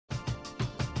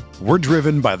We're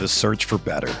driven by the search for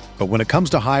better. But when it comes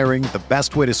to hiring, the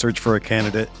best way to search for a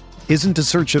candidate isn't to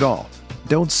search at all.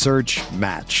 Don't search,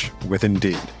 match with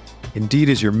Indeed. Indeed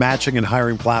is your matching and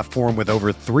hiring platform with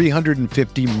over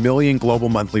 350 million global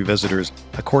monthly visitors,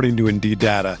 according to Indeed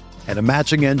data, and a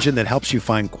matching engine that helps you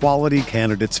find quality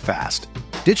candidates fast.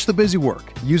 Ditch the busy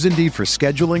work. Use Indeed for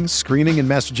scheduling, screening, and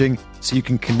messaging so you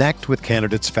can connect with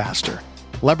candidates faster.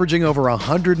 Leveraging over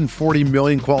 140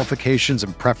 million qualifications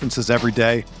and preferences every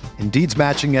day, Indeed's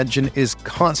matching engine is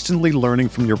constantly learning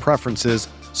from your preferences,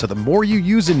 so the more you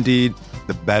use Indeed,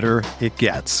 the better it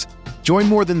gets. Join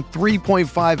more than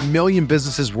 3.5 million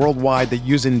businesses worldwide that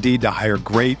use Indeed to hire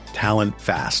great talent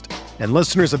fast. And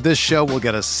listeners of this show will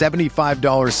get a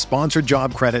 $75 sponsored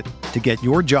job credit to get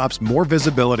your jobs more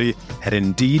visibility at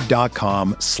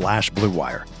Indeed.com/Blue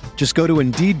Wire. Just go to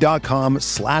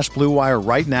Indeed.com/Blue Wire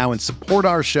right now and support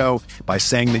our show by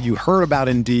saying that you heard about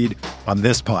Indeed on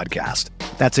this podcast.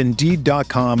 That's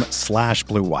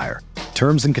Indeed.com/Blue Wire.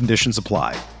 Terms and conditions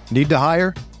apply. Need to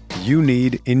hire? You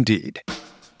need Indeed.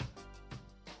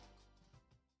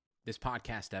 This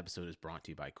podcast episode is brought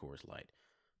to you by Coors Light.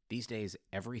 These days,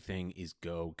 everything is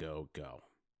go, go, go.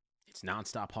 It's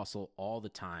nonstop hustle all the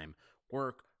time.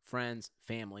 Work, friends,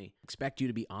 family, expect you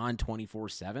to be on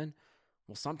 24/7.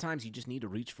 Well, sometimes you just need to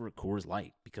reach for a Coors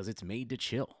Light because it's made to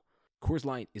chill. Coors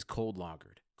Light is cold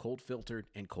lagered, cold filtered,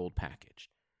 and cold packaged.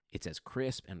 It's as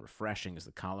crisp and refreshing as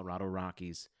the Colorado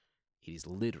Rockies. It is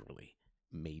literally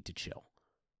made to chill.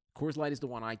 Coors Light is the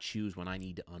one I choose when I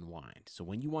need to unwind. So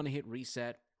when you want to hit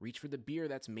reset, reach for the beer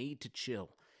that's made to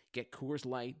chill. Get Coors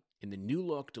Light in the new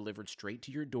look delivered straight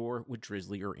to your door with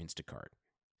Drizzly or Instacart.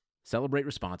 Celebrate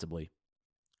responsibly.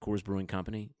 Coors Brewing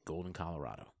Company, Golden,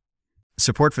 Colorado.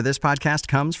 Support for this podcast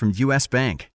comes from U.S.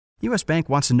 Bank. U.S. Bank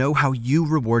wants to know how you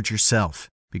reward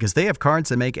yourself because they have cards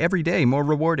that make every day more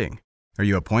rewarding. Are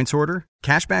you a points hoarder,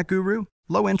 cashback guru,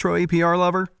 low intro APR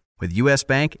lover? With U.S.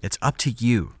 Bank, it's up to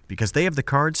you because they have the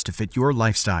cards to fit your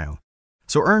lifestyle.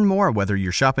 So earn more whether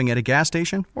you're shopping at a gas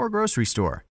station or grocery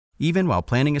store, even while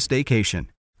planning a staycation.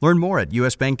 Learn more at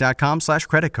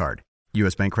usbank.com/creditcard.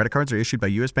 U.S. Bank credit cards are issued by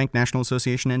U.S. Bank National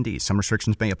Association ND. Some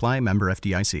restrictions may apply. Member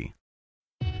FDIC.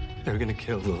 They're gonna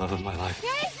kill the love of my life.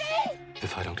 Casey!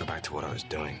 If I don't go back to what I was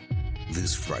doing.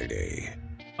 This Friday.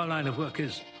 Our line of work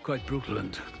is quite brutal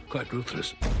and quite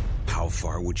ruthless. How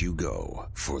far would you go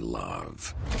for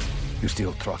love? You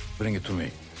steal truck, bring it to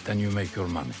me. Then you make your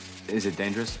money. Is it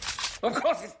dangerous? Of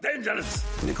course it's dangerous!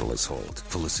 Nicholas Hoult,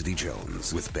 Felicity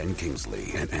Jones, with Ben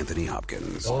Kingsley and Anthony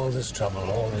Hopkins. All this trouble,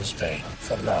 all this pain,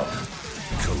 for love.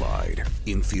 Collide.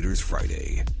 In theaters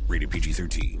Friday. Rated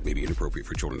PG-13. May be inappropriate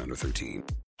for children under 13.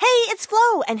 Hey, it's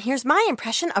Flo, and here's my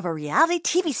impression of a reality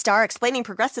TV star explaining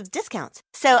Progressive's discounts.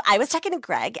 So I was talking to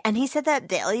Greg, and he said that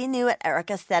Bailey knew what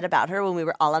Erica said about her when we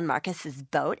were all on Marcus's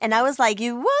boat, and I was like,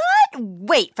 you what?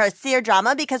 Wait, for Sear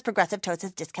Drama, because Progressive totes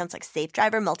has discounts like Safe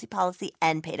Driver, Multi-Policy,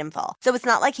 and Paid in Full. So it's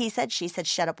not like he said, she said,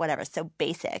 shut up, whatever. So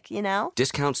basic, you know?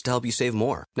 Discounts to help you save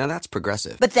more. Now that's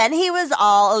Progressive. But then he was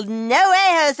all, no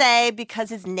way, Jose,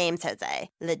 because his name's Jose.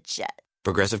 Legit.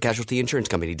 Progressive Casualty Insurance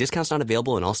Company. Discounts not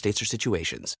available in all states or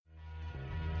situations.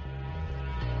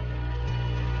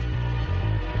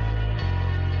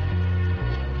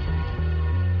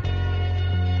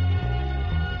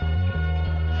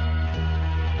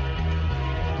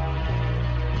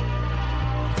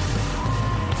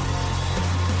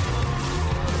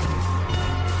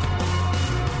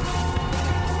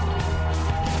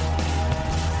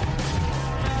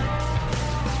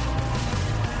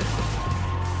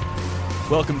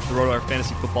 Welcome to the RotoWire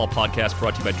Fantasy Football Podcast,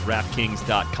 brought to you by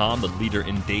DraftKings.com, the leader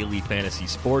in daily fantasy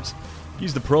sports.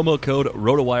 Use the promo code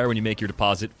RotoWire when you make your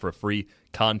deposit for a free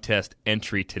contest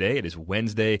entry today. It is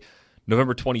Wednesday,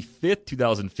 November 25th,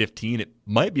 2015. It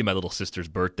might be my little sister's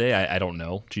birthday. I don't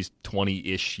know. She's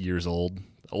 20-ish years old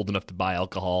enough to buy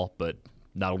alcohol, but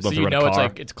not old enough to rent a car. So you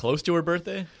know it's close to her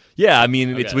birthday? Yeah, I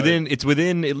mean, Okay, it's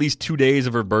within at least 2 days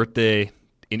of her birthday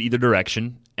in either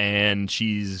direction, and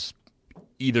she's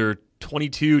either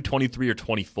 22, 23, or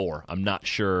 24. I'm not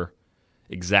sure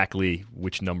exactly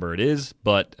which number it is,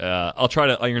 but I'll try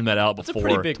to iron that out before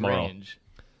tomorrow. That's a pretty big range.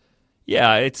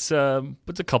 Yeah, it's a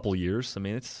couple years. I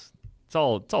mean, it's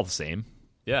all the same.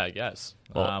 Yeah, I guess.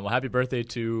 Well, happy birthday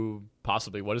to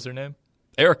possibly, what is her name?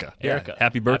 Erica. Erica. Yeah,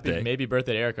 happy birthday. Maybe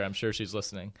birthday to Erica. I'm sure she's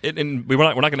listening. And we're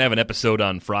not going to have an episode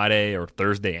on Friday or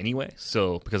Thursday anyway,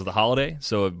 so because of the holiday.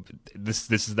 So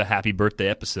this is the happy birthday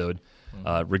episode,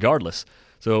 regardless.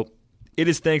 So it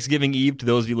is Thanksgiving Eve to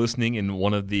those of you listening in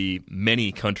one of the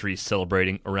many countries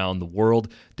celebrating around the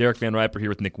world. Derek Van Riper here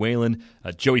with Nick Whalen.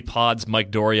 Joey Pods, Mike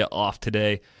Doria off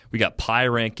today. We got pie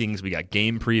rankings. We got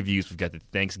game previews. We've got the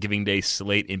Thanksgiving Day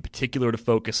slate in particular to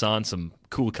focus on. Some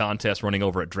cool contests running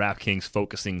over at DraftKings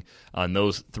focusing on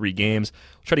those 3 games.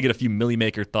 We'll try to get a few Millie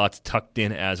Maker thoughts tucked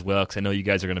in as well, because I know you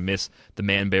guys are going to miss the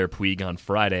Man Bear Puig on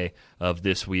Friday of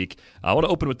this week. I want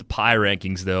to open with the pie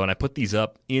rankings, though, and I put these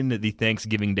up in the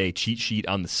Thanksgiving Day cheat sheet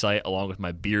on the site along with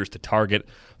my beers to target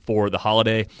for the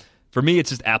holiday. For me,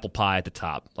 it's just apple pie at the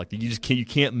top. Like, you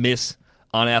can't miss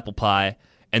on apple pie.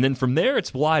 And then from there,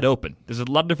 it's wide open. There's a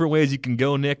lot of different ways you can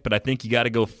go, Nick, but I think you got to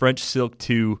go French Silk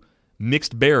 2,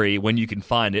 mixed berry when you can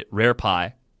find it, rare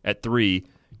pie at 3,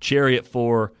 cherry at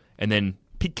 4, and then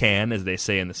pecan, as they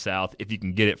say in the South, if you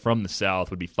can get it from the South,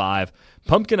 would be 5.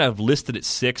 Pumpkin I've listed at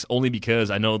 6 only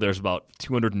because I know there's about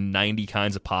 290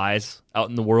 kinds of pies out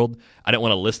in the world. I don't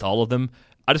want to list all of them.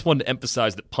 I just wanted to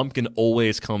emphasize that pumpkin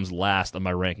always comes last on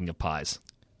my ranking of pies.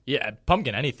 Yeah,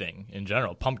 pumpkin anything in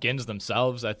general. Pumpkins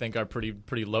themselves, I think, are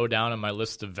pretty low down on my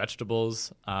list of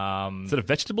vegetables. Is it a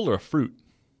vegetable or a fruit?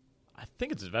 I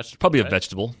think it's a vegetable. Probably a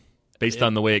vegetable, based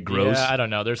on the way it grows. Yeah, I don't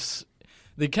know. There's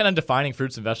the kind of defining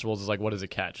fruits and vegetables is like, what does it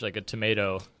catch? Like a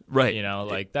tomato, right? You know,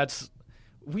 like that's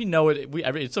we know it.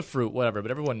 It's a fruit, whatever,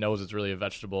 but everyone knows it's really a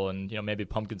vegetable, and maybe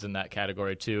pumpkin's in that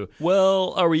category too.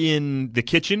 Well, are we in the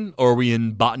kitchen or are we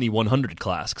in Botany 100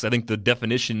 class? Because I think the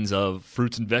definitions of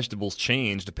fruits and vegetables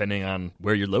change depending on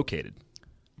where you're located.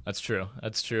 That's true.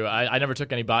 I never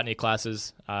took any botany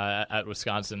classes at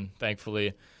Wisconsin,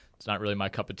 thankfully. It's not really my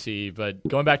cup of tea. But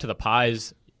going back to the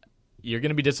pies, you're going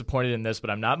to be disappointed in this,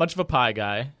 but I'm not much of a pie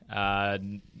guy.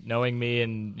 Knowing me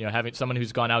and having someone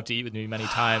who's gone out to eat with me many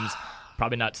times,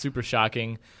 probably not super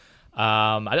shocking.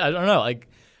 I don't know. Like,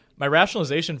 my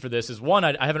rationalization for this is, one,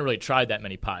 I haven't really tried that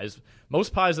many pies.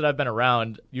 Most pies that I've been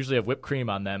around usually have whipped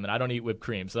cream on them, and I don't eat whipped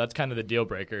cream, so that's kind of the deal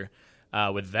breaker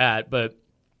with that. But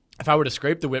if I were to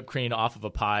scrape the whipped cream off of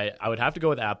a pie, I would have to go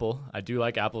with apple. I do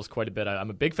like apples quite a bit. I'm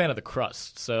a big fan of the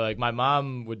crust. So, like, my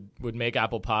mom would make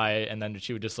apple pie, and then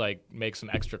she would just, like, make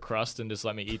some extra crust and just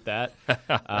let me eat that.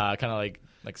 Kind of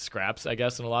like scraps, I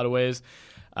guess, in a lot of ways.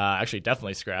 Actually,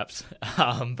 definitely scraps.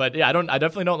 But yeah, I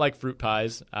definitely don't like fruit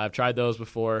pies. I've tried those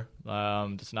before.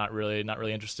 Just not really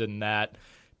interested in that.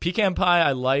 Pecan pie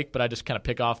I like, but I just kind of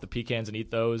pick off the pecans and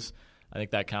eat those. I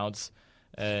think that counts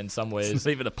in some ways. It's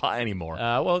not even a pie anymore.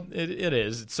 Well, it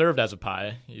is. It's served as a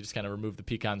pie. You just kind of remove the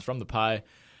pecans from the pie.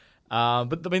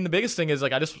 But I mean, the biggest thing is,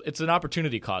 like, it's an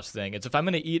opportunity cost thing. It's if I'm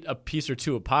going to eat a piece or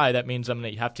two of pie, that means I'm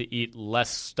going to have to eat less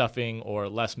stuffing or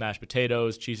less mashed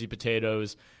potatoes, cheesy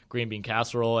potatoes, green bean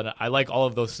casserole, and I like all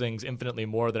of those things infinitely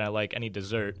more than I like any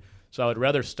dessert. So I would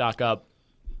rather stock up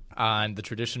on the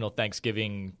traditional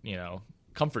Thanksgiving,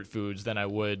 comfort foods than I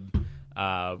would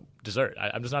dessert.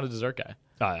 I'm just not a dessert guy.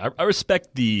 I respect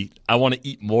I want to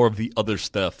eat more of the other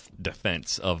stuff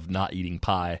defense of not eating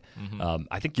pie. Mm-hmm.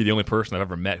 I think you're the only person I've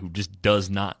ever met who just does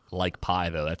not like pie,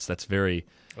 though. That's very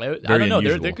I don't know.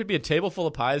 There could be a table full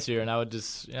of pies here, and I would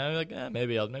just like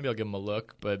maybe I'll give them a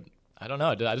look, but I don't know.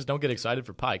 I just don't get excited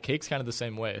for pie. Cake's kind of the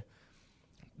same way.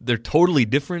 They're totally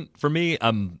different for me.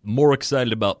 I'm more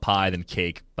excited about pie than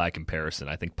cake by comparison.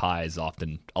 I think pie is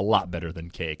often a lot better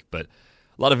than cake, but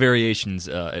a lot of variations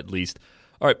at least.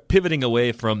 All right, pivoting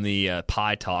away from the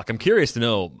pie talk, I'm curious to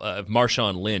know if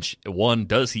Marshawn Lynch, 1,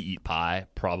 does he eat pie?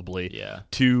 Probably. Yeah.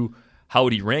 2, how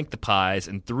would he rank the pies?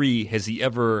 And 3, has he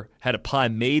ever had a pie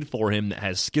made for him that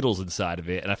has Skittles inside of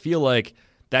it? And I feel like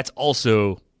that's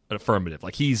also an affirmative.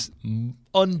 Like, he's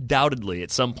undoubtedly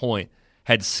at some point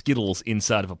had Skittles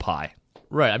inside of a pie.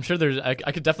 Right. I'm sure I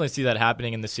could definitely see that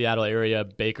happening in the Seattle area.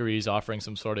 Bakeries offering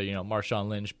some sort of, Marshawn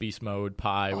Lynch Beast Mode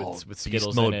pie with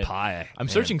Skittles in it. Beast Mode pie. I'm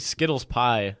searching Skittles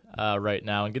pie right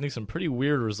now and getting some pretty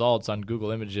weird results on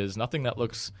Google Images. Nothing that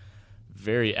looks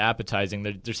very appetizing.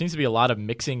 There seems to be a lot of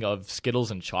mixing of Skittles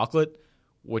and chocolate,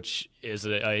 which is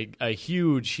a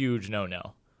huge, huge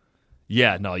no-no.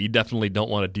 Yeah, no, you definitely don't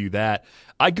want to do that.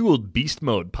 I Googled Beast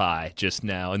Mode pie just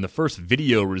now, and the first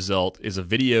video result is a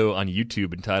video on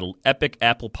YouTube entitled Epic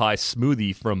Apple Pie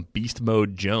Smoothie from Beast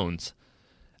Mode Jones.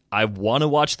 I want to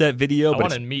watch that video. I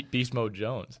want to meet Beast Mode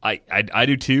Jones. I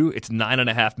do too. It's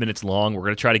 9.5 minutes long. We're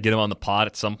going to try to get him on the pod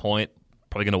at some point.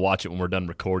 Probably going to watch it when we're done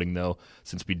recording, though,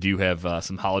 since we do have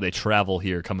some holiday travel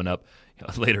here coming up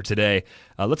later today.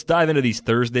 Let's dive into these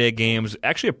Thursday games.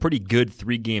 Actually, a pretty good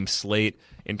 3-game slate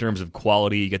in terms of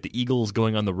quality. You got the Eagles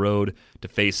going on the road to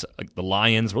face the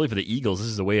Lions. Really, for the Eagles, this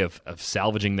is a way of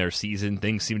salvaging their season.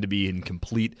 Things seem to be in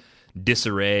complete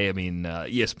disarray. I mean,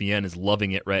 ESPN is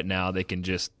loving it right now. They can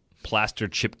just plaster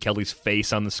Chip Kelly's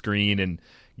face on the screen and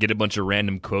get a bunch of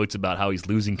random quotes about how he's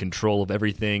losing control of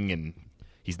everything and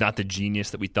he's not the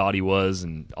genius that we thought he was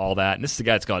and all that. And this is a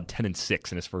guy that's gone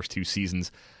 10-6 in his first 2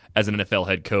 seasons as an NFL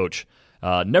head coach.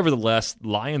 Nevertheless,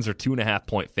 Lions are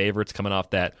 2.5-point favorites coming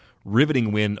off that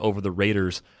riveting win over the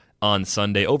Raiders on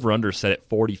Sunday. Over-under set at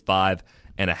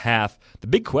 45.5. The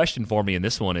big question for me in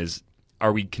this one is,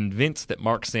 are we convinced that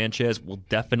Mark Sanchez will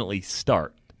definitely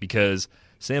start? Because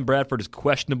Sam Bradford is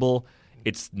questionable.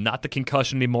 It's not the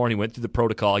concussion anymore, and he went through the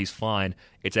protocol. He's fine.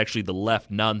 It's actually the left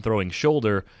non-throwing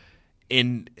shoulder.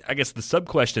 And I guess the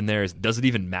sub-question there is, does it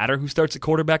even matter who starts at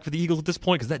quarterback for the Eagles at this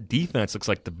point? Because that defense looks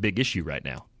like the big issue right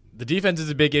now. The defense is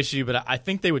a big issue, but I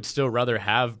think they would still rather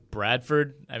have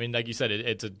Bradford. I mean, like you said,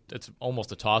 it's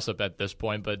almost a toss-up at this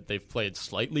point, but they've played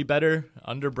slightly better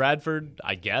under Bradford,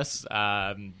 I guess.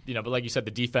 But like you said,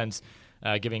 the defense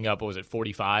giving up,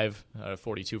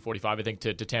 42, 45, I think,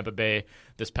 to Tampa Bay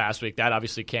this past week. That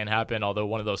obviously can't happen, although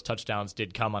one of those touchdowns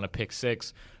did come on a pick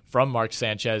six from Mark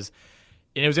Sanchez.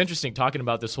 And it was interesting talking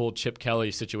about this whole Chip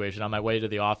Kelly situation. On my way to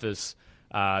the office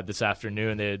this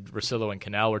afternoon, Russillo and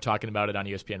Cannell were talking about it on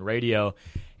ESPN Radio,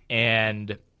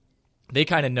 and they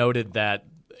kind of noted that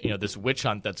this witch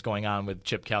hunt that's going on with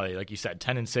Chip Kelly, like you said,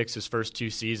 10-6 his first two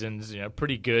seasons,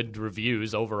 pretty good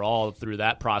reviews overall through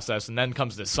that process, and then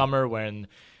comes the summer when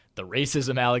the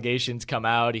racism allegations come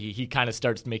out. He kind of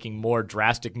starts making more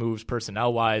drastic moves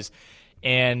personnel-wise,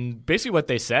 and basically what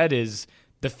they said is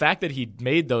the fact that he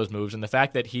made those moves and the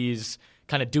fact that he's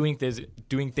kind of doing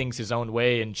things his own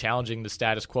way and challenging the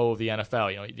status quo of the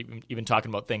NFL. Even talking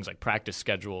about things like practice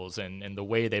schedules and the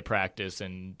way they practice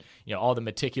and all the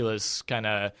meticulous kind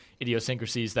of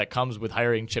idiosyncrasies that comes with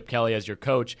hiring Chip Kelly as your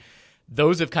coach.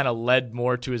 Those have kind of led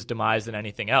more to his demise than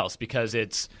anything else, because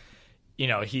it's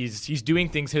he's doing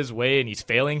things his way and he's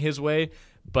failing his way,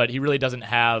 but he really doesn't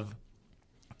have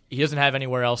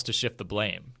anywhere else to shift the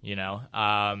blame,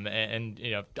 I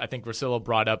think Russillo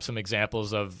brought up some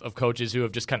examples of coaches who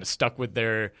have just kind of stuck with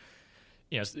their,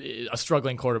 a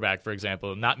struggling quarterback, for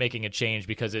example, not making a change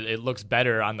because it looks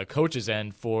better on the coach's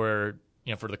end for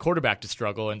the quarterback to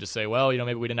struggle and just say, well,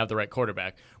 maybe we didn't have the right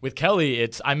quarterback. With Kelly,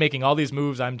 it's I'm making all these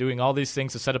moves, I'm doing all these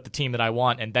things to set up the team that I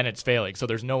want, and then it's failing. So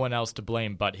there's no one else to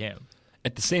blame but him.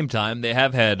 At the same time, they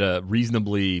have had a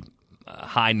reasonably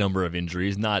high number of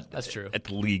injuries, not That's true. At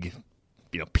the league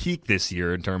peak this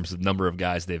year in terms of number of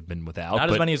guys they've been without. Not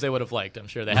as many as they would have liked. I'm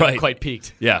sure they haven't quite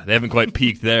peaked. Yeah, they haven't quite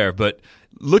peaked there. But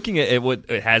looking at what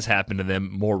has happened to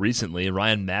them more recently,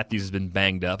 Ryan Matthews has been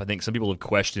banged up. I think some people have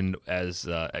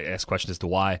asked questions as to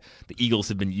why the Eagles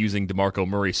have been using DeMarco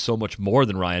Murray so much more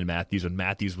than Ryan Matthews when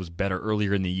Matthews was better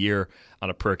earlier in the year on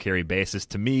a per-carry basis.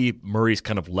 To me, Murray's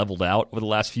kind of leveled out over the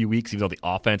last few weeks, even though the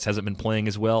offense hasn't been playing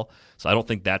as well. So I don't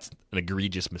think that's an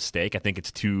egregious mistake. I think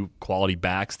it's two quality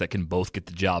backs that can both get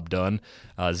the job done.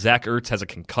 Zach Ertz has a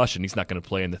concussion. He's not going to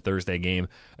play in the Thursday game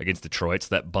against Detroit,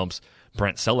 so that bumps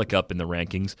Brent Selleck up in the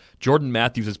rankings. Jordan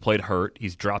Matthews has played hurt.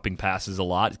 He's dropping passes a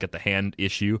lot. He's got the hand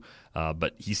issue,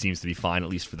 but he seems to be fine, at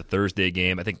least for the Thursday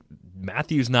game. I think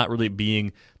Matthews not really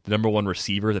being the number one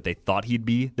receiver that they thought he'd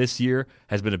be this year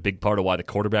has been a big part of why the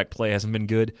quarterback play hasn't been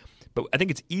good. But I think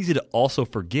it's easy to also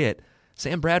forget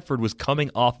Sam Bradford was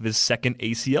coming off of his second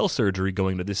ACL surgery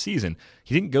going into this season.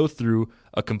 He didn't go through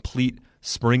a complete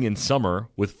spring and summer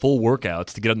with full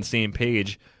workouts to get on the same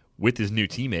page with his new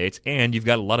teammates, and you've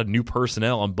got a lot of new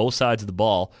personnel on both sides of the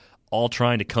ball all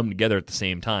trying to come together at the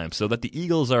same time. So that the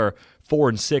Eagles are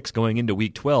 4-6 going into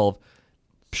Week 12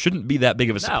 shouldn't be that big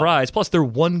of a surprise. Plus, they're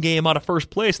one game out of first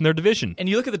place in their division. And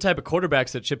you look at the type of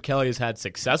quarterbacks that Chip Kelly has had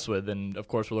success with, and of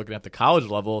course we're looking at the college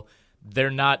level,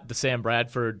 they're not the Sam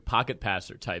Bradford pocket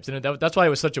passer types. And that's why it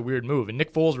was such a weird move. And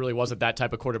Nick Foles really wasn't that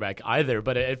type of quarterback either,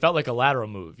 but it felt like a lateral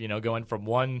move, going from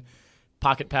one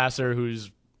pocket passer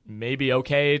who's maybe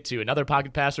okay to another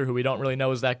pocket passer who we don't really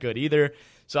know is that good either.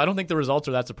 So I don't think the results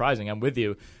are that surprising. I'm with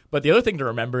you. But the other thing to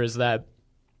remember is that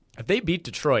if they beat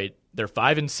Detroit, they're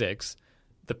 5-6.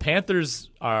 The Panthers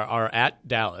are at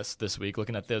Dallas this week,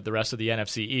 looking at the rest of the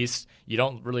NFC East. You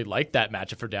don't really like that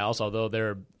matchup for Dallas, although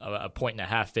they're a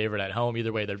 1.5 favorite at home.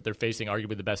 Either way, they're facing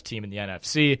arguably the best team in the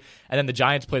NFC. And then the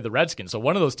Giants play the Redskins. So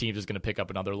one of those teams is going to pick up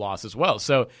another loss as well.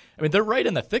 So, I mean, they're right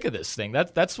in the thick of this thing.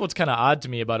 That's what's kind of odd to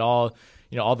me about all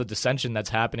the dissension that's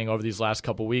happening over these last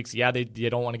couple weeks. Yeah, they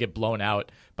don't want to get blown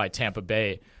out by Tampa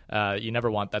Bay. You never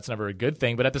want. That's never a good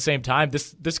thing. But at the same time,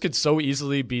 this could so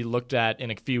easily be looked at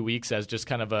in a few weeks as just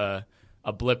kind of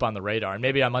a blip on the radar. And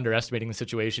maybe I'm underestimating the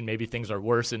situation. Maybe things are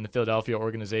worse in the Philadelphia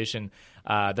organization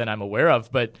than I'm aware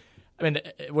of. But I mean,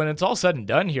 when it's all said and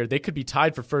done here, they could be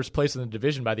tied for first place in the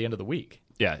division by the end of the week.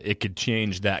 Yeah, it could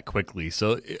change that quickly.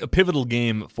 So a pivotal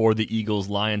game for the Eagles.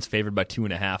 Lions favored by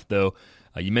 2.5, though.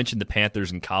 You mentioned the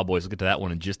Panthers and Cowboys. We'll get to that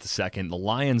one in just a second. The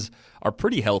Lions are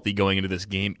pretty healthy going into this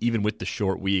game, even with the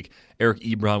short week. Eric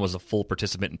Ebron was a full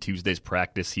participant in Tuesday's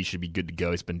practice. He should be good to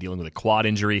go. He's been dealing with a quad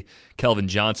injury. Kelvin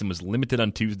Johnson was limited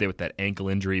on Tuesday with that ankle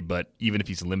injury, but even if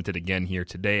he's limited again here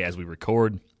today as we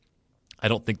record, I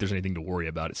don't think there's anything to worry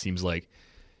about. It seems like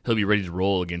he'll be ready to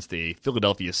roll against a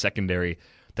Philadelphia secondary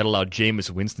that allowed Jameis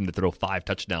Winston to throw 5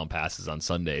 touchdown passes on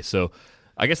Sunday. So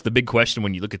I guess the big question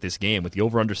when you look at this game, with the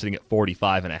over-under sitting at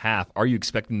 45.5, are you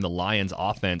expecting the Lions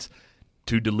offense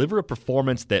to deliver a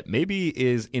performance that maybe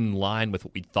is in line with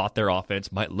what we thought their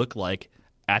offense might look like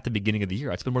at the beginning of the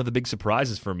year? It's been one of the big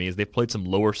surprises for me as they've played some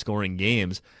lower-scoring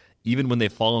games. Even when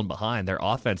they've fallen behind, their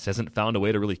offense hasn't found a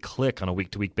way to really click on a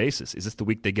week-to-week basis. Is this the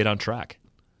week they get on track?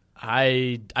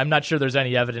 I'm not sure there's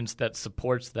any evidence that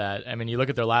supports that. I mean, you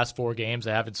look at their last 4 games,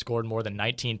 they haven't scored more than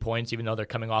 19 points, even though they're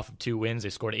coming off of 2 wins.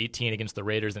 They scored 18 against the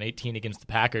Raiders and 18 against the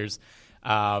Packers.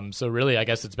 So really, I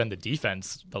guess it's been the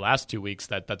defense the last 2 weeks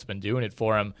that's been doing it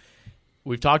for them.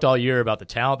 We've talked all year about the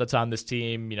talent that's on this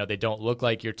team. You know, they don't look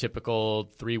like your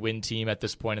typical 3-win team at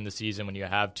this point in the season when you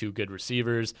have 2 good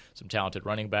receivers, some talented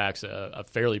running backs, a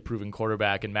fairly proven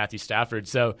quarterback in Matthew Stafford.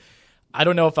 So I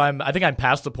don't know if I think I'm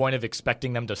past the point of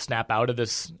expecting them to snap out of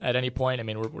this at any point. I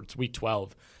mean, it's week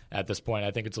 12 at this point.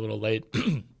 I think it's a little late.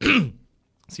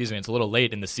 Excuse me. It's a little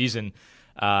late in the season,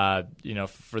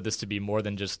 for this to be more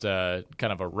than just kind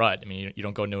of a rut. I mean, you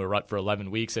don't go into a rut for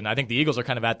 11 weeks. And I think the Eagles are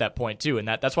kind of at that point too. And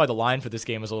that's why the line for this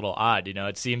game is a little odd. You know,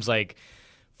 it seems like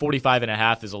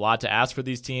 45.5 is a lot to ask for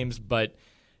these teams, but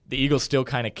the Eagles still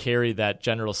kind of carry that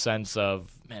general sense of,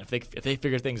 man, if they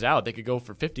figure things out, they could go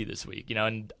for 50 this week, you know,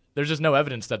 and there's just no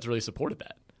evidence that's really supported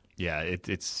that. Yeah,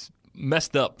 it's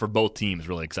messed up for both teams,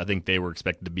 really, because I think they were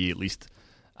expected to be at least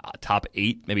top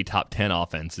 8, maybe top 10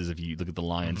 offenses if you look at the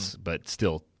Lions, but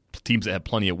still teams that have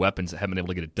plenty of weapons that haven't been able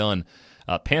to get it done.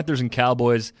 Panthers and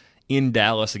Cowboys in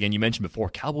Dallas. Again, you mentioned before,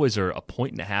 Cowboys are a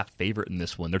 1.5 favorite in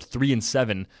this one. They're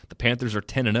 3-7. The Panthers are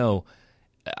 10-0.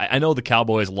 I know the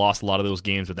Cowboys lost a lot of those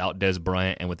games without Dez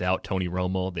Bryant and without Tony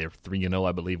Romo. They're 3-0,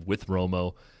 I believe, with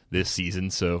Romo this season,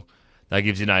 so that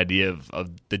gives you an idea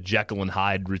of the Jekyll and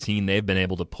Hyde routine they've been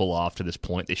able to pull off to this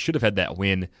point. They should have had that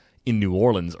win in New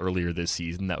Orleans earlier this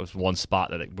season. That was one spot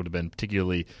that it would have been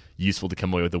particularly useful to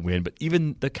come away with a win. But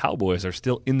even the Cowboys are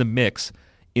still in the mix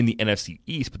in the NFC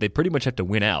East, but they pretty much have to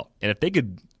win out. And if they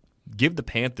could give the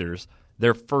Panthers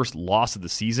their first loss of the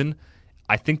season,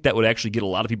 I think that would actually get a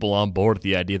lot of people on board with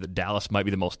the idea that Dallas might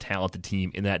be the most talented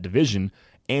team in that division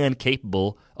and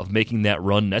capable of making that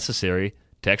run necessary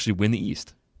to actually win the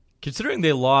East. Considering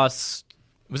they lost,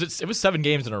 it was 7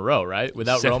 games in a row, right?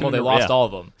 Without Romo, they lost all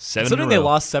of them. 7 Considering in a they row.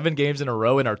 lost 7 games in a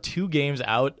row and are 2 games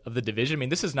out of the division, I mean,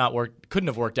 this has not worked. Couldn't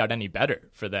have worked out any better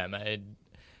for them.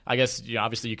 I guess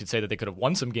obviously you could say that they could have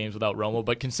won some games without Romo,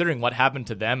 but considering what happened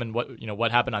to them and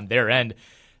what happened on their end,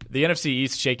 the NFC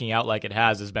East shaking out like it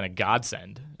has been a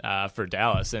godsend for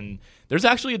Dallas. And there's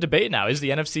actually a debate now. Is the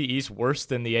NFC East worse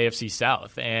than the AFC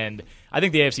South? And I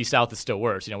think the AFC South is still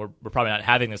worse. You know, we're probably not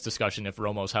having this discussion if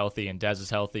Romo's healthy and Dez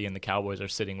is healthy and the Cowboys are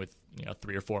sitting with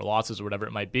 3 or 4 losses or whatever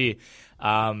it might be.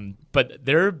 But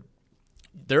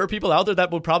there are people out there that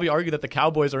will probably argue that the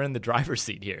Cowboys are in the driver's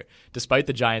seat here, despite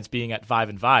the Giants being at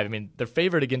 5-5. I mean, they're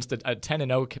favored against a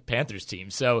 10-0 Panthers team.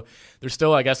 So there's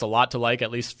still, I guess, a lot to like,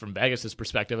 at least from Vegas'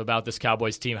 perspective, about this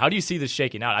Cowboys team. How do you see this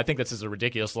shaking out? I think this is a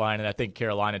ridiculous line, and I think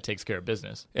Carolina takes care of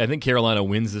business. Yeah, I think Carolina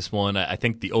wins this one. I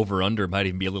think the over-under might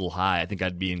even be a little high. I think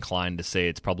I'd be inclined to say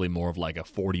it's probably more of like a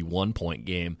 41-point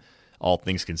game, all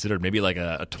things considered. Maybe like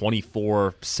a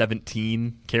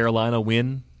 24-17 Carolina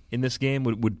win in this game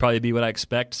would probably be what I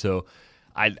expect. So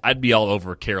I'd be all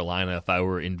over Carolina if I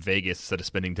were in Vegas instead of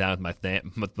spending time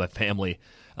with my family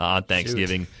on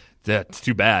Thanksgiving. Shoot. That's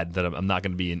too bad that I'm not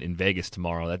going to be in Vegas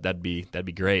tomorrow. That'd be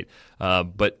great.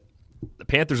 But the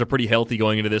Panthers are pretty healthy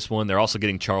going into this one. They're also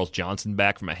getting Charles Johnson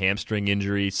back from a hamstring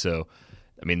injury. So,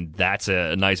 I mean, that's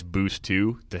a nice boost,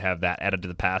 too, to have that added to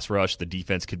the pass rush. The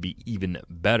defense could be even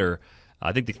better.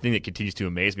 I think the thing that continues to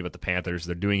amaze me about the Panthers,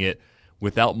 they're doing it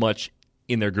without much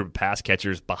in their group of pass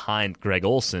catchers behind Greg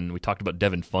Olsen. We talked about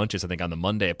Devin Funchess, I think, on the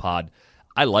Monday pod.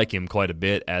 I like him quite a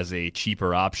bit as a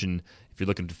cheaper option if you're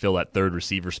looking to fill that third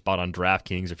receiver spot on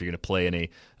DraftKings, if you're going to play in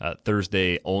a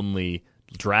Thursday-only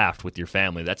draft with your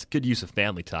family. That's good use of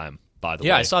family time, by the way.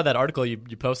 Yeah, I saw that article you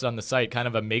posted on the site, kind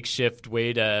of a makeshift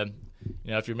way to,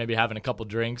 if you're maybe having a couple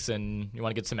drinks and you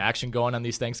want to get some action going on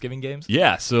these Thanksgiving games.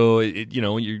 Yeah, so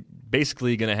you're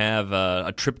basically going to have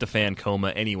a tryptophan coma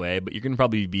anyway, but you're going to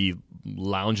probably be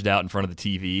lounged out in front of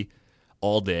the TV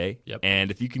all day. Yep. And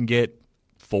if you can get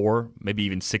 4, maybe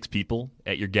even 6 people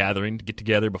at your gathering to get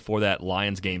together before that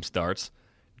Lions game starts,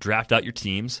 draft out your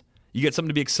teams, You got something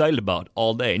to be excited about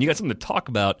all day. And you got something to talk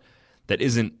about that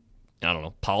isn't, I don't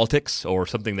know, politics or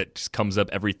something that just comes up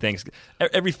every Thanksgiving.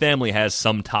 Every family has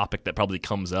some topic that probably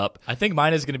comes up. I think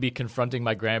mine is going to be confronting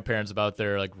my grandparents about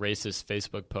their racist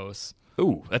Facebook posts.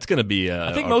 Ooh, that's going to be...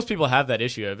 I think most people have that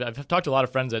issue. I've talked to a lot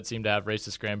of friends that seem to have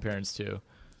racist grandparents, too.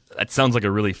 That sounds like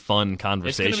a really fun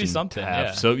conversation it's gonna be something, to have.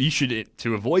 Yeah. So you should,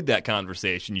 to avoid that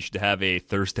conversation, you should have a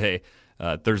Thursday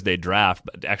draft.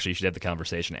 But actually, you should have the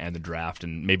conversation and the draft,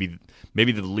 and maybe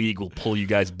the league will pull you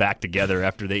guys back together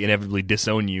after they inevitably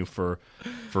disown you for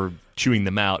chewing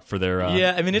them out for their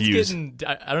yeah. I mean, it's views. getting.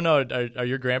 I don't know. Are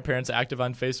your grandparents active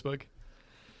on Facebook?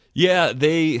 Yeah,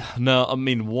 I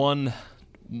mean, one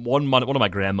of my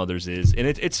grandmothers is, and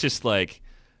it's just like.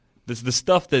 The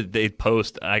stuff that they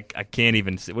post, I can't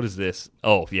even see. What is this?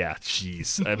 Oh, yeah,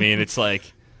 jeez. I mean, it's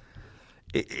like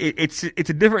it's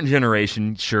a different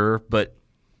generation, sure, but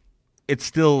it's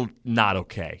still not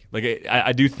okay. Like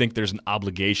I do think there's an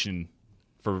obligation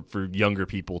for younger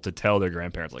people to tell their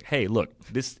grandparents, like, hey, look,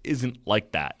 this isn't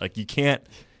like that. Like you can't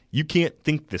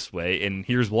think this way, and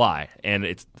here's why. And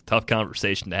it's a tough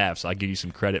conversation to have. So I give you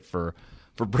some credit for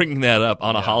bringing that up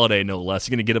on a holiday, no less.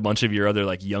 You're gonna get a bunch of your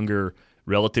other younger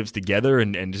relatives together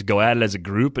and just go at it as a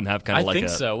group and have kind of I think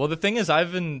so. Well, the thing is,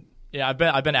 I've been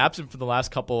absent from the last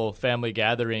couple family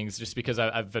gatherings just because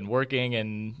I've been working,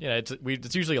 and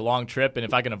it's usually a long trip, and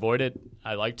if I can avoid it,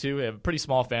 I like to. We have a pretty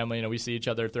small family. We see each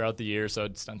other throughout the year, so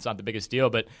it's not the biggest deal.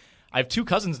 But I have two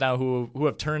cousins now who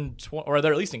have turned or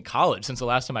they're at least in college since the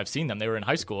last time I've seen them. They were in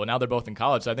high school, and now they're both in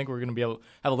college. So I think we're going to be able to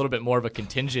have a little bit more of a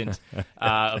contingent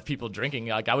of people drinking.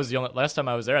 Like I was the only last time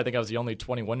I was there. I think I was the only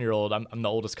 21-year-old. I'm the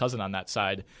oldest cousin on that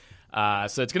side.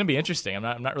 So it's going to be interesting.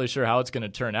 I'm not really sure how it's going to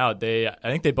turn out. I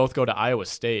think they both go to Iowa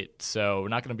State, so we're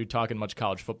not going to be talking much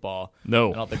college football.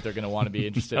 No, I don't think they're going to want to be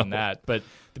interested in that. But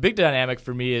the big dynamic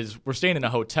for me is we're staying in a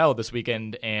hotel this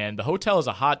weekend, and the hotel is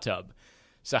a hot tub.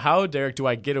 So how, Derek, do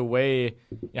I get away?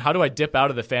 How do I dip out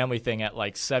of the family thing at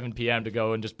 7 p.m. to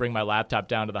go and just bring my laptop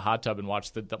down to the hot tub and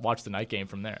watch the night game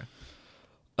from there?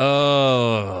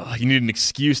 Oh, you need an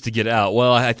excuse to get out.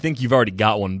 Well, I think you've already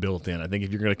got one built in. I think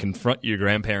if you're going to confront your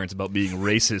grandparents about being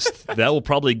racist, that will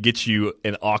probably get you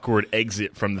an awkward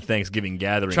exit from the Thanksgiving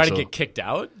gathering. Try to get kicked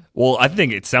out? Well, I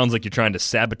think it sounds like you're trying to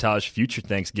sabotage future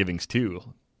Thanksgivings too.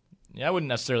 Yeah, I wouldn't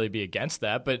necessarily be against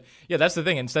that, but yeah, that's the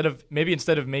thing. Instead of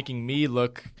making me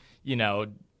look,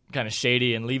 kind of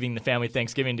shady and leaving the family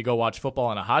Thanksgiving to go watch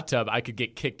football in a hot tub, I could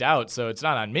get kicked out. So it's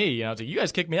not on me. It's like, you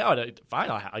guys kicked me out. Fine,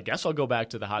 I guess I'll go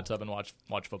back to the hot tub and watch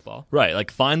football. Right,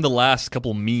 find the last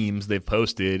couple memes they've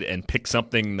posted and pick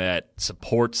something that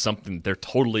supports something they're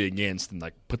totally against, and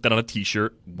put that on a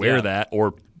T-shirt, wear that,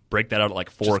 or break that out at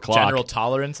 4 o'clock. General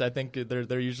tolerance, I think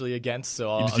they're usually against.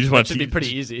 So it should be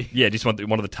pretty easy. Yeah, just want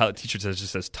one of the T-shirts that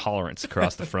just says tolerance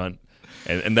across the front.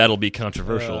 And that'll be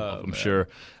controversial, I'm sure.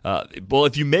 Well,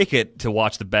 if you make it to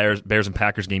watch the Bears and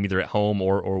Packers game either at home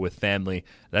or with family,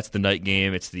 that's the night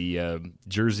game. It's the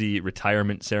jersey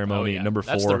retirement ceremony, number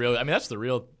 4. That's the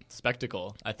real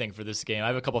spectacle, I think, for this game. I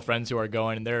have a couple friends who are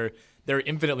going, and they're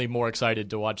infinitely more excited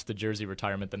to watch the jersey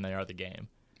retirement than they are the game.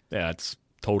 Yeah, it's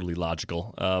totally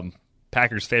logical.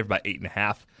 Packers favored by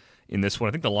 8.5 in this one.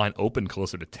 I think the line opened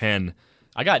closer to 10.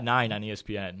 I got 9 on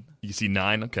ESPN. You see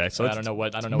 9? Okay, so I don't know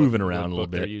what moving around a little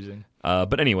bit. They're using.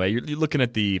 But anyway, you're looking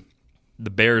at the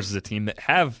Bears as a team that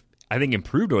have, I think,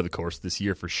 improved over the course of this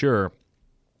year for sure,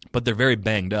 but they're very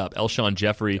banged up. Alshon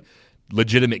Jeffrey,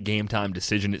 legitimate game time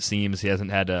decision, it seems. He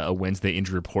hasn't had a Wednesday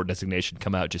injury report designation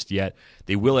come out just yet.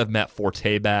 They will have Matt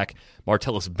Forte back.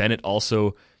 Martellus Bennett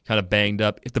also kind of banged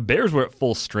up. If the Bears were at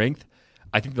full strength,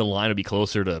 I think the line would be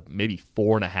closer to maybe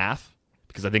 4.5.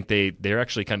 Because I think they're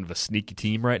actually kind of a sneaky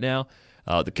team right now.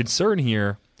 The concern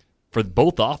here for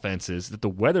both offenses is that the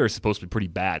weather is supposed to be pretty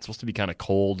bad. It's supposed to be kind of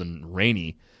cold and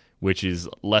rainy, which is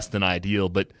less than ideal.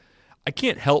 But I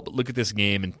can't help but look at this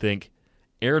game and think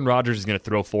Aaron Rodgers is going to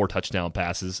throw 4 touchdown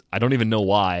passes. I don't even know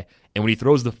why. And when he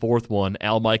throws the 4th one,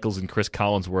 Al Michaels and Chris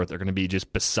Collinsworth are going to be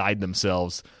just beside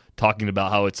themselves talking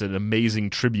about how it's an amazing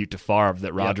tribute to Favre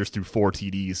that Rodgers threw 4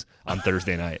 TDs on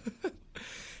Thursday night.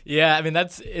 Yeah, I mean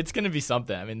it's going to be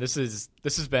something. I mean this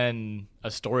has been a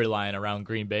storyline around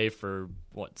Green Bay for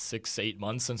 6-8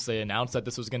 months since they announced that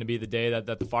this was going to be the day that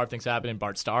the Favre thing's happening.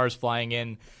 Bart Starr's flying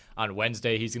in on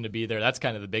Wednesday. He's going to be there. That's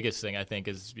kind of the biggest thing I think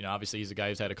is obviously he's a guy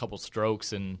who's had a couple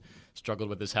strokes and struggled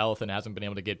with his health and hasn't been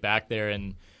able to get back there.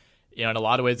 And in a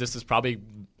lot of ways this is probably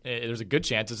there's a good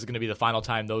chance this is going to be the final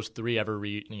time those 3 ever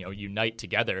unite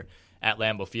together at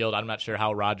Lambeau Field. I'm not sure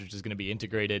how Rodgers is going to be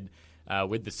integrated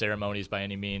with the ceremonies by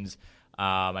any means.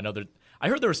 I know that I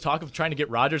heard there was talk of trying to get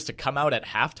Rodgers to come out at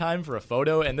halftime for a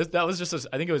photo, and that was just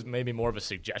I think it was maybe more of a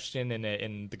suggestion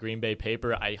in the Green Bay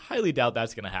paper. I highly doubt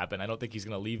that's going to happen. I don't think he's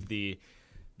going to leave the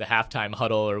halftime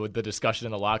huddle or with the discussion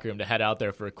in the locker room to head out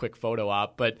there for a quick photo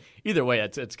op. But either way,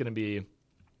 it's going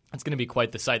to be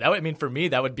quite the sight. I mean, for me,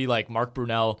 that would be like Mark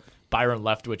Brunell, Byron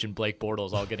Leftwich, and Blake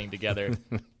Bortles all getting together.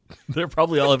 They're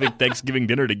probably all having Thanksgiving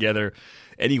dinner together.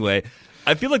 Anyway,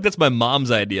 I feel like that's my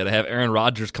mom's idea, to have Aaron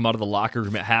Rodgers come out of the locker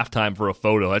room at halftime for a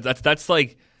photo.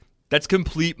 That's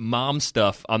complete mom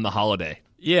stuff on the holiday.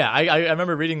 Yeah, I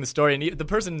remember reading the story, and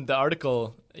the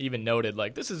article even noted,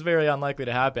 like, this is very unlikely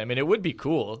to happen. I mean, it would be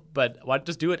cool, but why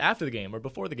just do it after the game or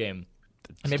before the game?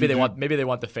 Maybe they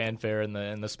want the fanfare and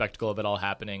the spectacle of it all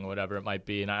happening, whatever it might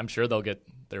be. And I'm sure they'll get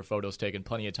their photos taken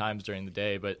plenty of times during the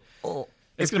day, but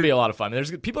it's going to be a lot of fun.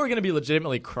 People are going to be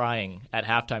legitimately crying at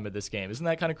halftime of this game. Isn't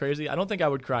that kind of crazy? I don't think I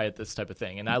would cry at this type of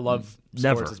thing, and I love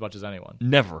sports as much as anyone.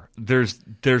 Never. There's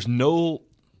no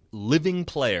living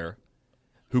player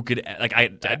who could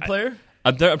dead player.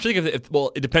 I'm thinking it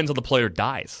depends on the player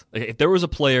dies. Like, if there was a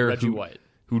player Reggie White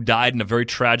who died in a very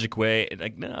tragic way,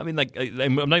 like, no, I mean, like,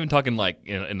 I'm not even talking like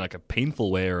in like a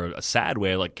painful way or a sad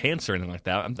way, like cancer or anything like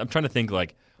that. I'm trying to think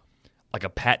like a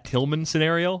Pat Tillman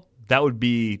scenario. That'd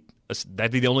be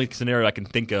the only scenario I can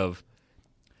think of.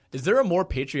 Is there a more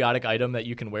patriotic item that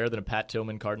you can wear than a Pat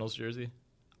Tillman Cardinals jersey?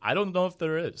 I don't know if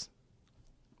there is.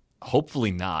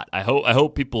 Hopefully not. I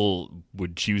hope people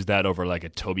would choose that over like a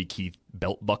Toby Keith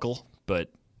belt buckle,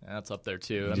 but that's up there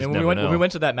too. I mean, when we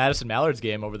went to that Madison Mallards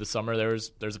game over the summer,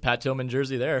 there's a Pat Tillman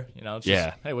jersey there. You know, it's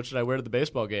just, hey, what should I wear to the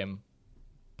baseball game?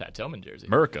 Pat Tillman jersey.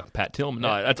 America, Pat Tillman.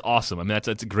 No, that's awesome. I mean,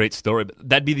 that's a great story. But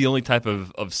that'd be the only type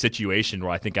of situation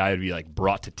where I think I would be like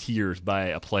brought to tears by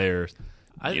a player's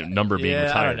number being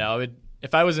retired. I don't know.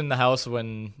 If I was in the house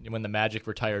when the Magic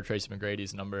retired Tracy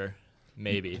McGrady's number,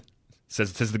 maybe.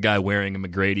 Says the guy wearing a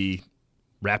McGrady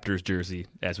Raptors jersey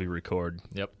as we record.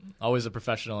 Yep. Always a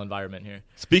professional environment here.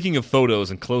 Speaking of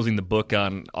photos and closing the book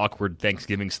on awkward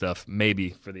Thanksgiving stuff,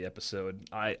 maybe for the episode,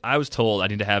 I was told I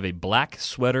need to have a black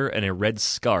sweater and a red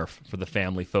scarf for the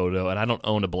family photo, and I don't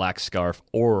own a black scarf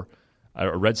or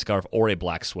a red scarf or a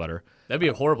black sweater. That'd be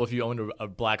horrible if you owned a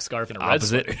black scarf and a red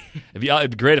sweater.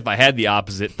 It'd be great if I had the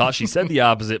opposite, thought she said the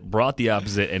opposite, brought the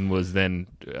opposite, and was then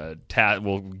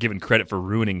given credit for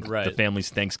ruining the family's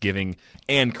Thanksgiving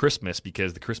and Christmas,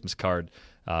 because the Christmas card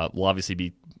will obviously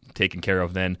be taken care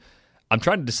of then. I'm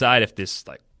trying to decide if this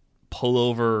like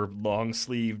pullover, long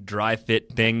sleeve, dry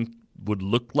fit thing would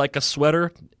look like a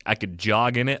sweater. I could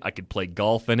jog in it. I could play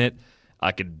golf in it.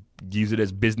 I could use it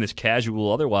as business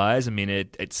casual otherwise. I mean,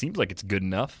 it seems like it's good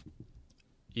enough.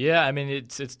 Yeah, I mean,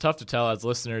 it's tough to tell as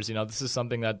listeners. You know, this is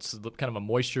something that's kind of a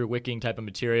moisture-wicking type of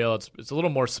material. It's a little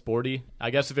more sporty. I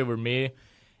guess if it were me,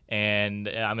 and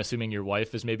I'm assuming your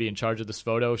wife is maybe in charge of this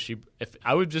photo,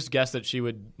 I would just guess that she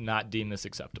would not deem this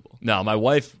acceptable. No, my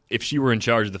wife, if she were in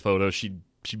charge of the photo, she'd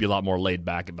be a lot more laid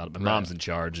back about it. My mom's in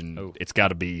charge, and it's got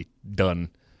to be done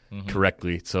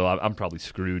correctly. So I'm probably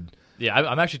screwed. Yeah,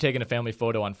 I'm actually taking a family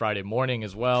photo on Friday morning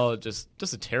as well. Just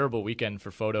a terrible weekend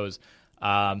for photos. So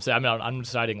I'm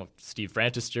deciding Steve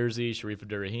Francis jersey, Sharif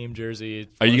Abdur-Rahim jersey.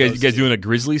 Are you guys doing a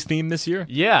Grizzlies theme this year?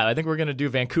 Yeah, I think we're going to do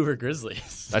Vancouver Grizzlies.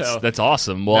 So, that's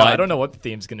awesome. Well, I don't know what the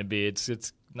theme's going to be.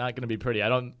 It's not going to be pretty.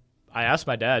 I asked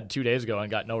my dad 2 days ago and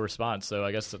got no response, so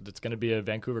I guess it's going to be a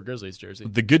Vancouver Grizzlies jersey.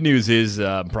 The good news is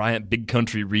Bryant Big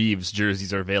Country Reeves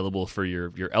jerseys are available for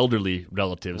your elderly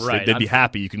relatives. Right. They'd be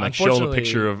happy. You can show them a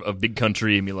picture of Big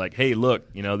Country and be like, hey,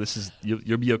 look, this is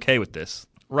you'll be okay with this.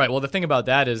 Right. Well, the thing about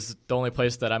that is the only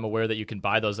place that I'm aware that you can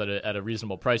buy those at a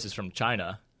reasonable price is from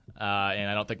China. And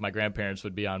I don't think my grandparents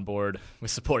would be on board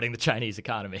with supporting the Chinese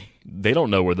economy. They don't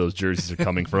know where those jerseys are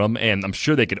coming from, and I'm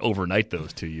sure they could overnight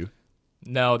those to you.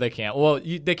 No, they can't. Well,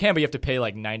 they can, but you have to pay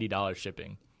like $90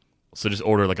 shipping. So just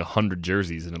order like 100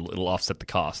 jerseys, and it'll offset the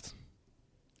cost.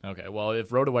 Okay. Well, if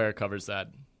RotoWire covers that,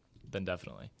 then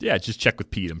definitely. Yeah, just check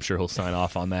with Pete. I'm sure he'll sign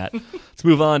off on that. Let's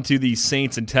move on to the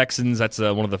Saints and Texans. That's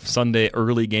one of the Sunday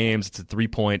early games. It's a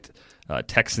 3-point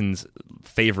Texans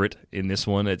favorite in this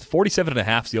one. It's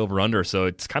 47.5 is the over-under, so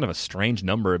it's kind of a strange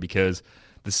number because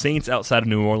the Saints outside of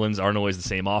New Orleans aren't always the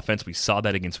same offense. We saw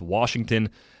that against Washington.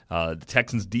 The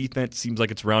Texans' defense seems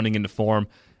like it's rounding into form.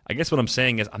 I guess what I'm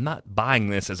saying is I'm not buying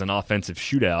this as an offensive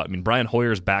shootout. I mean, Brian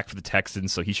Hoyer's back for the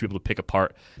Texans, so he should be able to pick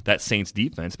apart that Saints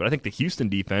defense. But I think the Houston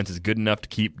defense is good enough to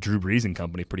keep Drew Brees and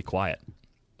company pretty quiet.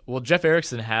 Well, Jeff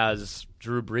Erickson has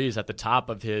Drew Brees at the top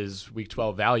of his Week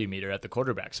 12 value meter at the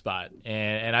quarterback spot.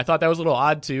 And I thought that was a little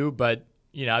odd, too. But,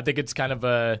 I think it's kind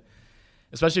of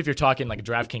especially if you're talking like a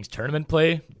DraftKings tournament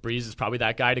play, Breeze is probably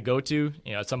that guy to go to.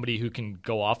 Somebody who can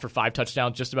go off for 5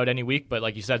 touchdowns just about any week, but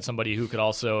like you said, somebody who could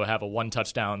also have a 1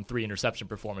 touchdown, 3 interception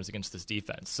performance against this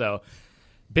defense. So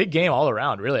big game all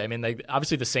around, really. I mean,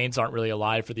 obviously the Saints aren't really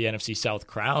alive for the NFC South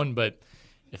crown, but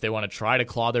if they want to try to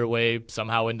claw their way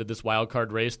somehow into this wild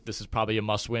card race, this is probably a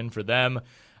must-win for them.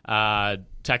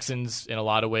 Texans, in a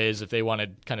lot of ways, if they want to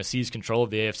kind of seize control of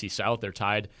the AFC South, they're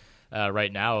tied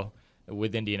right now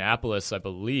with Indianapolis, I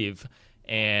believe.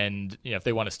 And if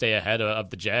they want to stay ahead of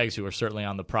the Jags, who are certainly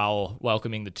on the prowl,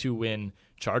 welcoming the 2-win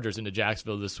Chargers into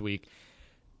Jacksonville this week,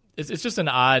 it's just an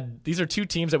odd. These are 2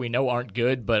 teams that we know aren't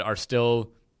good, but are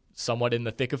still somewhat in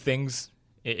the thick of things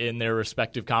in their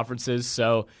respective conferences.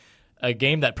 So a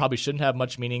game that probably shouldn't have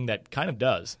much meaning that kind of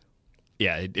does.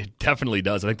 Yeah, it definitely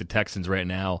does. I think the Texans right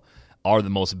now are the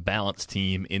most balanced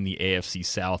team in the AFC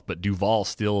South, but Duval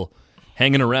still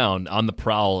hanging around on the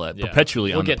prowl,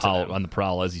 perpetually on the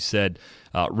prowl, as you said.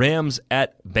 Rams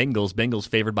at Bengals. Bengals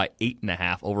favored by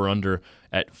 8.5, over under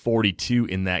at 42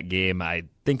 in that game. I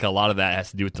think a lot of that has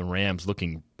to do with the Rams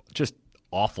looking just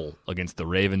awful against the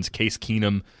Ravens. Case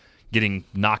Keenum getting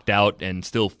knocked out and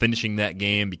still finishing that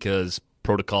game because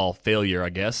protocol failure, I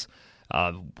guess.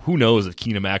 Who knows if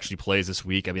Keenum actually plays this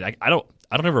week? I mean, I don't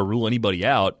ever rule anybody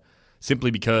out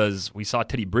simply because we saw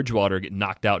Teddy Bridgewater get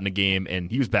knocked out in a game and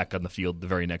he was back on the field the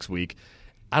very next week.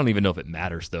 I don't even know if it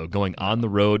matters, though. Going on the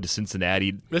road to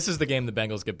Cincinnati. This is the game the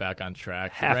Bengals get back on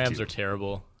track. The Rams are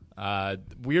terrible.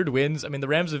 Weird wins. I mean, the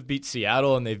Rams have beat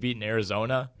Seattle and they've beaten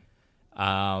Arizona,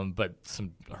 but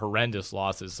some horrendous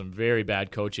losses, some very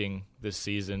bad coaching this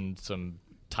season, some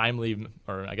timely,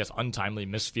 or I guess untimely,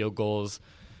 missed field goals.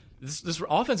 This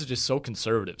offense is just so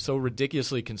conservative, so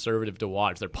ridiculously conservative to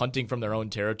watch. They're punting from their own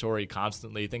territory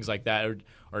constantly, things like that,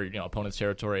 or opponent's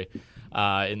territory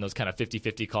in those kind of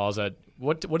 50-50 calls.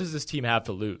 What does this team have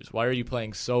to lose? Why are you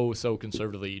playing so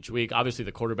conservatively each week? Obviously,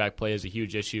 the quarterback play is a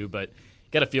huge issue, but you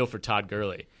got a feel for Todd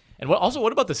Gurley. And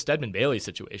what about the Stedman Bailey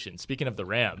situation? Speaking of the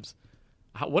Rams,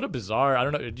 what a bizarre. I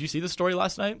don't know. Did you see the story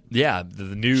last night? Yeah,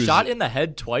 the news. Shot in the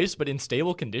head twice, but in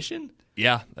stable condition?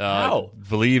 Yeah. How?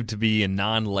 Believed to be a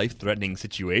non-life-threatening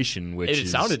situation, It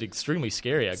sounded extremely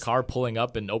scary. A car pulling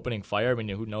up and opening fire. I mean,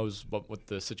 who knows what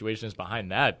the situation is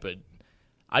behind that, but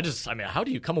how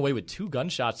do you come away with 2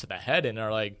 gunshots to the head and are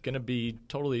going to be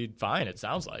totally fine, it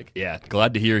sounds like? Yeah,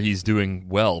 glad to hear he's doing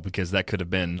well because that could have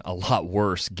been a lot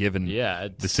worse given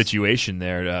the situation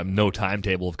there. No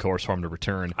timetable, of course, for him to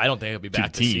return. I don't think he'll be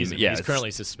back this season. Yeah, he's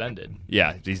currently suspended.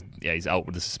 Yeah, he's out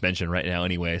with the suspension right now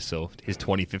anyway, so his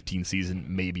 2015 season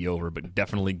may be over, but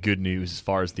definitely good news as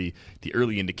far as the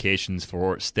early indications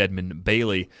for Stedman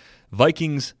Bailey.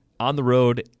 Vikings on the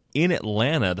road in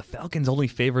Atlanta. The Falcons only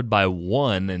favored by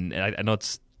 1, and I know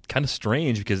it's kind of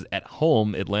strange because at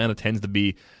home, Atlanta tends to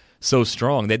be so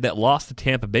strong. They had that loss to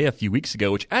Tampa Bay a few weeks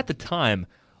ago, which at the time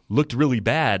looked really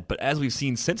bad, but as we've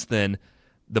seen since then,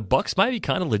 the Bucs might be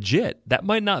kind of legit. That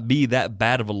might not be that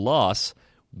bad of a loss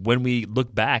when we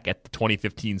look back at the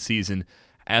 2015 season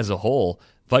as a whole.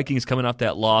 Vikings coming off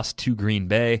that loss to Green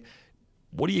Bay.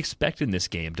 What do you expect in this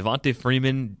game? Devonta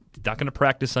Freeman not going to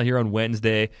practice here on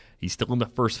Wednesday. He's still in the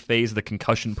first phase of the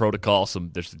concussion protocol, so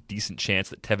there's a decent chance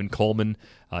that Tevin Coleman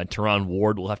and Teron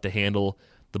Ward will have to handle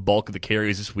the bulk of the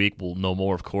carries this week. We'll know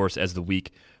more, of course, as the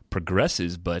week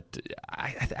progresses, but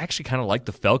I actually kind of like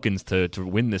the Falcons to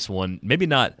win this one. Maybe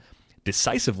not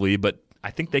decisively, but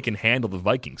I think they can handle the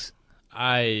Vikings.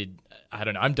 I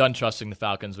don't know. I'm done trusting the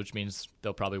Falcons, which means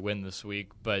they'll probably win this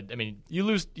week. But, I mean, you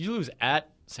lose at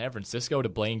San Francisco to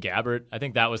Blaine Gabbert. I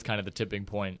think that was kind of the tipping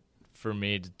point for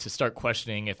me to start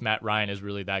questioning if Matt Ryan is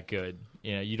really that good.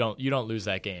 You don't lose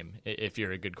that game if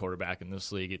you're a good quarterback in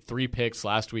this league. 3 picks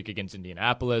last week against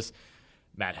Indianapolis.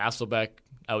 Matt Hasselbeck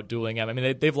outdueling him. I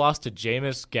mean, they've lost to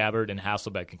Jameis, Gabbert, and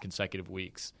Hasselbeck in consecutive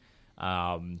weeks,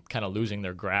 kind of losing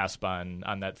their grasp on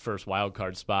that first wild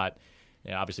card spot.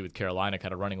 Obviously with Carolina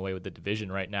kind of running away with the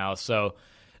division right now. So,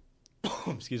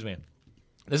 excuse me.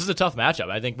 This is a tough matchup.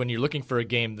 I think when you're looking for a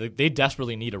game, they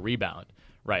desperately need a rebound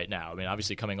right now. I mean,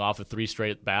 obviously coming off of 3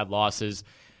 straight bad losses.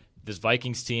 This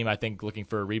Vikings team, I think, looking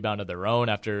for a rebound of their own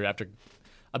after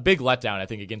a big letdown, I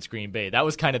think, against Green Bay. That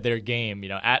was kind of their game,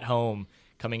 at home,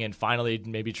 coming in finally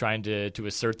maybe trying to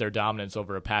assert their dominance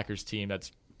over a Packers team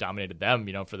that's dominated them,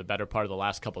 for the better part of the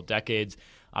last couple decades.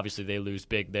 Obviously, they lose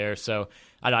big there. So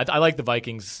I like the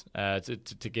Vikings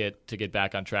to get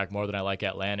back on track more than I like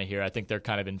Atlanta here. I think they're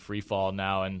kind of in free fall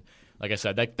now. And like I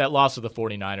said, that loss to the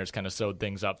 49ers kind of sewed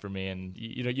things up for me. And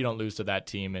you don't lose to that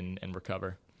team and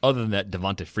recover. Other than that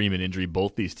Devonta Freeman injury,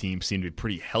 both these teams seem to be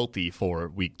pretty healthy for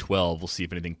Week 12. We'll see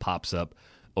if anything pops up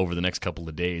over the next couple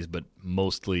of days, but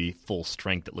mostly full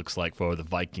strength, it looks like, for the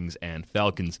Vikings and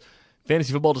Falcons.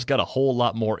 Fantasy football just got a whole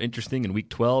lot more interesting in Week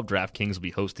 12. DraftKings will be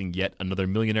hosting yet another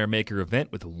Millionaire Maker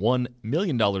event with $1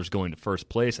 million going to first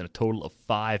place and a total of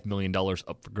 $5 million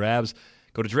up for grabs.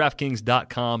 Go to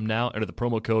DraftKings.com now, enter the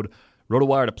promo code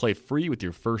ROTOWIRE to play free with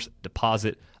your first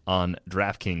deposit on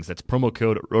DraftKings. That's promo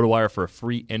code ROTOWIRE for a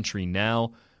free entry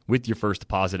now with your first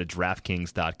deposit at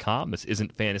DraftKings.com. This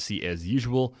isn't fantasy as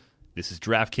usual. This is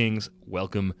DraftKings.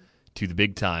 Welcome to the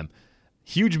big time.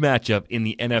 Huge matchup in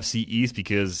the NFC East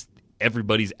because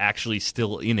everybody's actually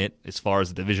still in it as far as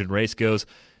the division race goes.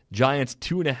 Giants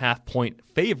 2.5-point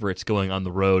favorites going on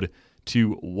the road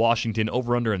to Washington.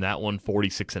 Over-under in that one,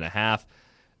 46.5.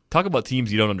 Talk about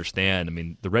teams you don't understand. I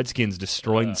mean, the Redskins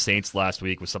destroying the Saints last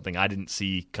week was something I didn't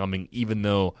see coming, even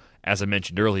though, as I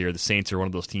mentioned earlier, the Saints are one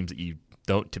of those teams that you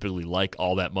don't typically like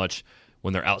all that much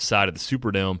when they're outside of the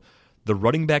Superdome. The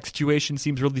running back situation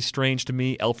seems really strange to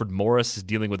me. Alfred Morris is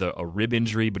dealing with a rib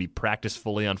injury, but he practiced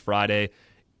fully on Friday.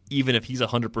 Even if he's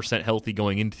 100% healthy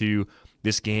going into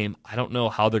this game, I don't know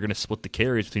how they're going to split the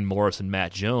carries between Morris and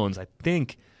Matt Jones. I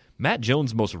think Matt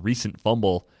Jones' most recent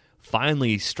fumble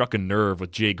finally struck a nerve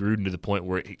with Jay Gruden to the point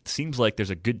where it seems like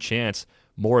there's a good chance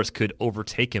Morris could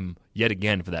overtake him yet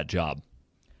again for that job.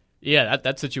 Yeah,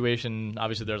 that situation,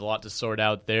 obviously there's a lot to sort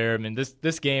out there. I mean,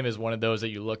 this game is one of those that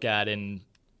you look at and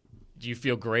do you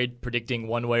feel great predicting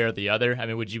one way or the other? I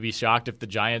mean, would you be shocked if the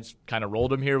Giants kind of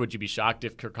rolled him here? Would you be shocked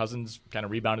if Kirk Cousins kind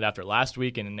of rebounded after last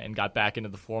week and got back into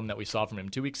the form that we saw from him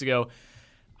 2 weeks ago?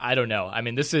 I don't know. I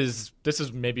mean, this is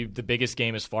maybe the biggest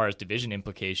game as far as division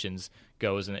implications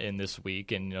goes in this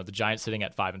week. And, the Giants sitting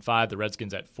at 5-5, the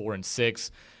Redskins at 4-6.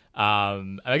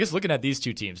 I guess looking at these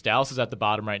two teams, Dallas is at the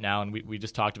bottom right now, and we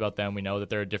just talked about them. We know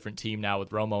that they're a different team now with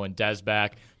Romo and Dez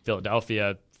back.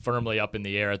 Philadelphia firmly up in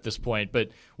the air at this point. But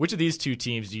which of these two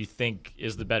teams do you think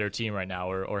is the better team right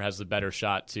now or has the better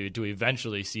shot to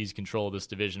eventually seize control of this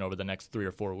division over the next 3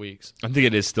 or 4 weeks? I think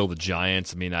it is still the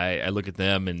Giants. I mean, I look at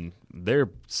them, and they're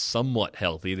somewhat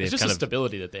healthy. It's just a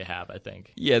stability that they have, I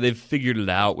think. Yeah, they've figured it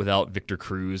out without Victor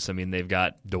Cruz. I mean, they've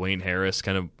got Dwayne Harris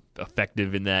kind of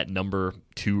effective in that number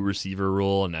 2 receiver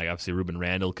role, and obviously Ruben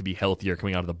Randle could be healthier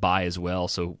coming out of the bye as well.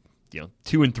 So,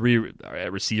 2 and 3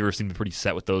 receivers seem to be pretty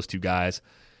set with those two guys.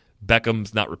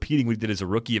 Beckham's not repeating what he did as a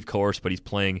rookie, of course, but he's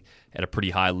playing at a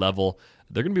pretty high level.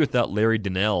 They're going to be without Larry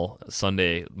Donnell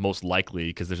Sunday, most likely,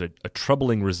 because there's a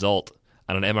troubling result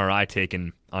on an MRI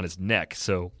taken on his neck.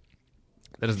 So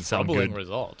that doesn't sound good. Troubling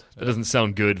result. That doesn't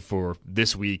sound good for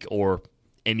this week or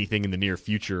anything in the near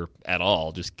future at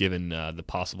all, just given the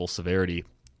possible severity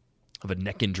of a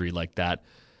neck injury like that.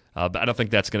 But I don't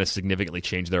think that's going to significantly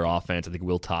change their offense. I think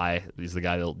Will Tye is the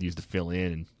guy they'll use to fill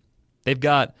in. And they've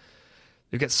got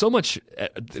so much.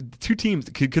 Two teams.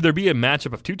 Could there be a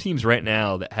matchup of two teams right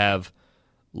now that have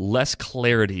less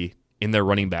clarity in their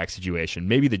running back situation?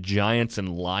 Maybe the Giants and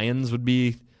Lions would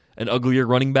be an uglier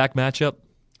running back matchup.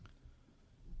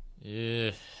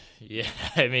 Yeah.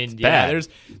 I mean,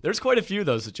 there's quite a few of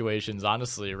those situations,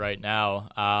 honestly, right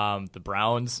now. The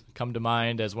Browns come to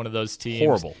mind as one of those teams.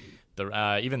 Horrible.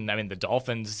 The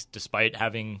Dolphins, despite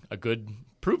having a good,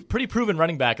 pretty proven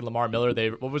running back in Lamar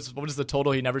Miller, what was the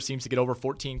total? He never seems to get over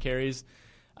 14 carries.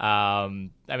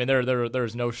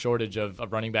 There's no shortage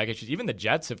of running back issues. Even the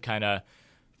Jets have kind of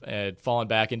fallen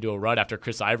back into a rut after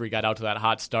Chris Ivory got out to that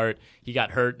hot start. He got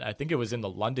hurt, I think it was in the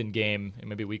London game,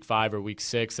 maybe week 5 or week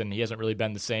 6, and he hasn't really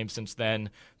been the same since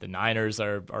then. The Niners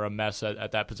are a mess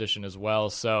at that position as well.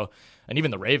 So, and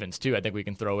even the Ravens too, I think we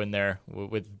can throw in there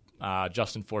with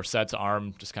Justin Forsett's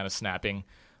arm just kind of snapping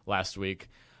last week.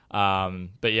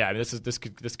 But yeah, this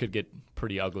could get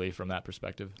pretty ugly from that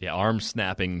perspective. Yeah, arm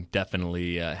snapping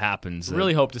definitely happens.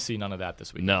 Really hope to see none of that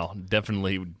this week. No,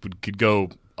 definitely could go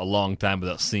a long time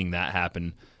without seeing that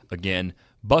happen again.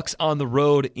 Bucks on the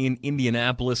road in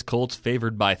Indianapolis. Colts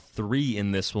favored by 3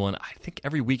 in this one. I think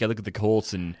every week I look at the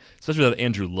Colts, and especially with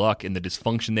Andrew Luck and the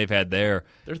dysfunction they've had there.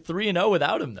 They're 3-0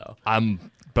 without him, though.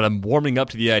 But I'm warming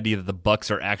up to the idea that the Bucks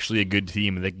are actually a good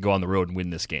team and they can go on the road and win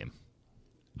this game.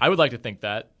 I would like to think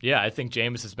that. Yeah, I think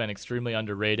Jameis has been extremely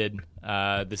underrated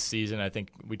this season. I think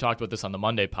we talked about this on the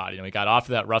Monday pod. He got off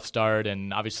to that rough start,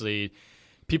 and obviously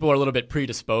people are a little bit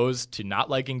predisposed to not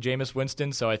liking Jameis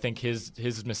Winston, so I think his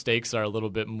mistakes are a little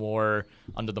bit more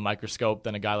under the microscope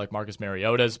than a guy like Marcus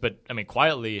Mariota's. But,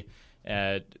 quietly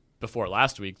before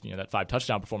last week, that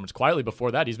 5-touchdown performance, quietly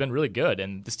before that, he's been really good.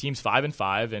 And this team's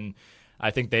 5-5, and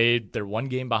I think they're one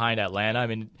game behind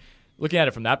Atlanta. Looking at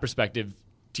it from that perspective,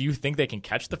 do you think they can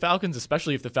catch the Falcons,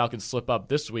 especially if the Falcons slip up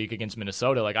this week against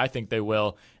Minnesota? I think they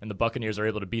will, and the Buccaneers are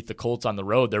able to beat the Colts on the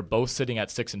road. They're both sitting at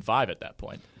 6-5 at that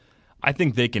point. I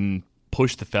think they can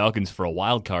push the Falcons for a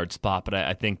wild card spot, but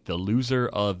I think the loser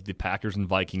of the Packers and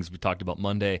Vikings we talked about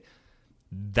Monday,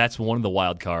 that's one of the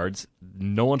wild cards.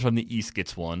 No one from the East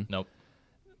gets one. Nope.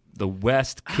 The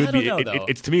West could be.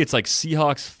 It's to me, it's like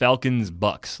Seahawks, Falcons,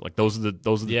 Bucks. Like those are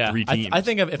the three teams. I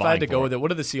think if I had to go with it,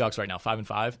 what are the Seahawks right now?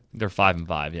 5-5. They're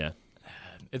 5-5. Yeah.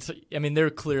 They're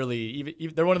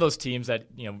clearly they're one of those teams that,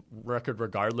 record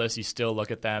regardless, you still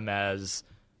look at them as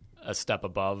a step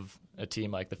above a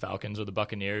team like the Falcons or the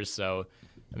Buccaneers. So,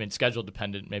 schedule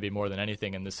dependent maybe more than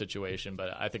anything in this situation,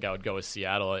 but I think I would go with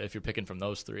Seattle if you're picking from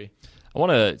those three. I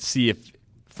want to see if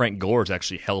Frank Gore is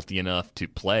actually healthy enough to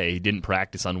play. He didn't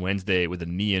practice on Wednesday with a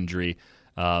knee injury,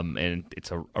 and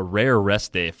it's a rare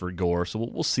rest day for Gore. So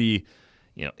we'll see.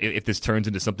 If this turns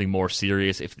into something more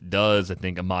serious. If it does, I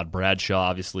think Ahmad Bradshaw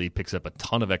obviously picks up a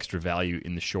ton of extra value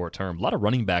in the short term. A lot of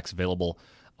running backs available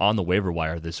on the waiver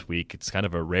wire this week. It's kind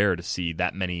of a rare to see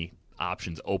that many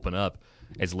options open up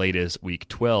as late as week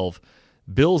 12.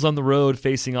 Bills on the road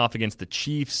facing off against the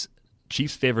Chiefs.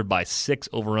 Chiefs favored by 6,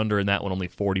 over-under in that one, only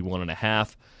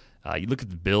 41.5. You look at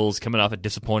the Bills coming off a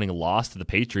disappointing loss to the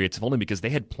Patriots, if only because they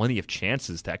had plenty of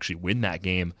chances to actually win that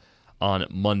game on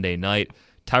Monday night.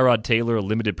 Tyrod Taylor, a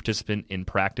limited participant in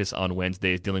practice on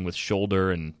Wednesday, is dealing with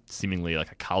shoulder and seemingly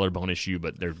like a collarbone issue,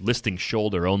 but they're listing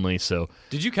shoulder only. So,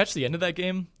 did you catch the end of that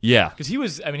game? Yeah, because he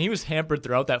was hampered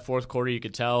throughout that fourth quarter. You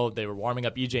could tell they were warming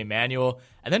up EJ Manuel,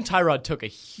 and then Tyrod took a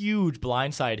huge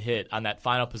blindside hit on that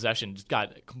final possession, just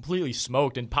got completely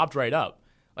smoked and popped right up.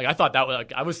 Like I thought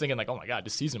I was thinking oh my god,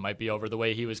 this season might be over. The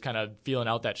way he was kind of feeling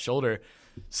out that shoulder.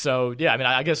 So yeah,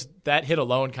 I guess that hit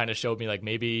alone kind of showed me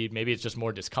maybe it's just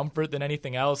more discomfort than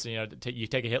anything else. You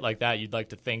take a hit like that, you'd like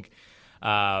to think,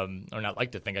 or not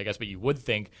like to think, I guess, but you would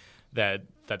think that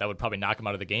would probably knock him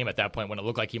out of the game at that point when it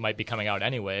looked like he might be coming out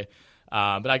anyway.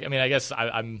 But I guess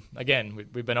I'm again,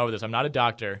 we've been over this. I'm not a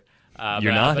doctor.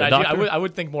 You're not a doctor? I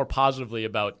would think more positively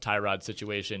about Tyrod's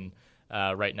situation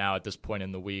right now at this point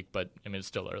in the week, but it's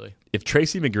still early. If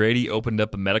Tracy McGrady opened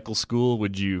up a medical school,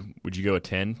 would you go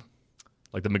attend?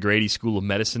 Like the McGrady School of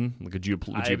Medicine? Would you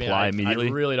apply immediately?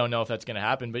 I really don't know if that's going to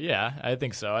happen, but yeah, I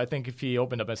think so. I think if he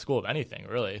opened up a school of anything,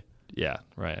 really. Yeah,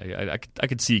 right. I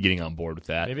could see you getting on board with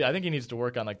that. Maybe I think he needs to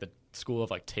work on the school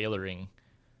of tailoring.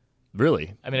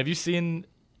 Really? Have you seen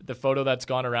the photo that's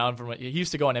gone around from he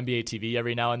used to go on NBA TV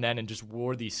every now and then and just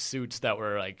wore these suits that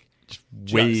were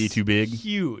way too big,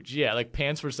 huge. Yeah,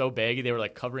 pants were so baggy they were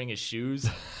covering his shoes.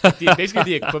 Basically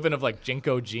the equivalent of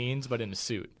Jinko jeans, but in a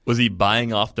suit. Was he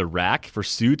buying off the rack for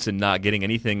suits and not getting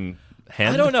anything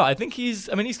hemmed? I don't know. I think he's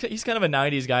kind of a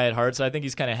 '90s guy at heart, so I think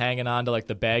he's kind of hanging on to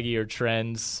the baggier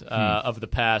trends of the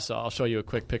past. So I'll show you a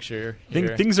quick picture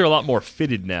here. Things are a lot more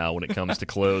fitted now when it comes to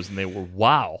clothes, and they were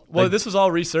wow. Well, this was all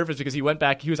resurfaced because he went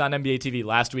back. He was on NBA TV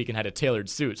last week and had a tailored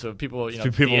suit, so people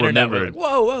remembered.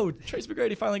 Whoa, Trace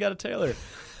McGrady finally got a tailor.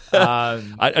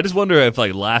 I just wonder if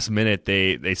last minute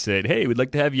they said, hey, we'd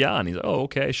like to have you on. He's like, oh,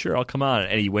 okay, sure, I'll come on.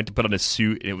 And he went to put on a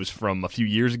suit, and it was from a few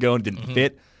years ago and didn't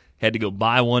fit. Had to go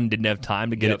buy one, didn't have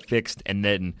time to get it fixed, and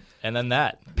then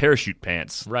that parachute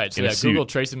pants. Right. So Google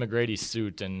Tracy McGrady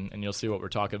suit, and you'll see what we're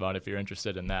talking about if you're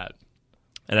interested in that.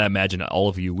 And I imagine all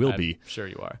of you will be. Sure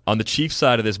you are. On the Chiefs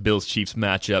side of this Bills-Chiefs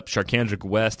matchup, Charcandrick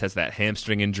West has that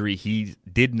hamstring injury. He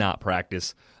did not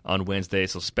practice on Wednesday,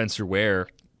 so Spencer Ware,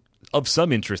 of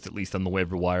some interest at least on the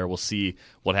waiver wire. We'll see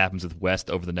what happens with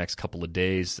West over the next couple of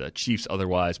days. Chiefs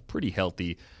otherwise pretty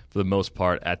healthy for the most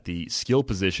part at the skill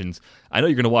positions. I know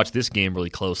you're going to watch this game really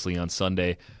closely on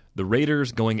Sunday. The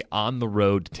Raiders going on the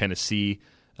road to Tennessee.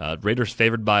 Raiders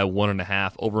favored by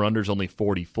 1.5. Over-under's only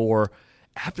 44.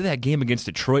 After that game against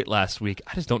Detroit last week,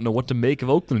 I just don't know what to make of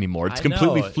Oakland anymore. It's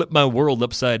completely flipped my world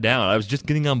upside down. I was just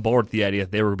getting on board with the idea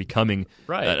that they were becoming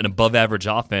an above-average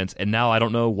offense, and now I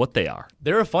don't know what they are.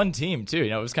 They're a fun team, too.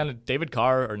 It was kind of Derek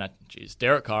Carr.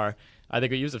 I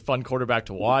think he was a fun quarterback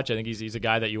to watch. I think he's a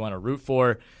guy that you want to root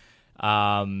for.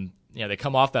 They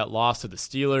come off that loss to the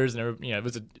Steelers, and it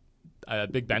was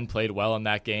Big Ben played well in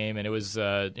that game, and it was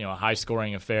a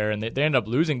high-scoring affair, and they ended up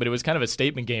losing, but it was kind of a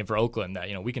statement game for Oakland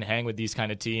that we can hang with these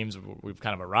kind of teams. We've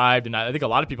kind of arrived, and I think a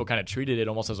lot of people kind of treated it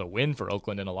almost as a win for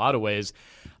Oakland in a lot of ways.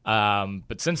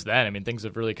 But since then, things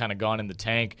have really kind of gone in the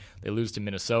tank. They lose to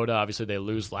Minnesota. Obviously, they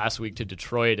lose last week to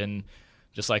Detroit, and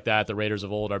just like that, the Raiders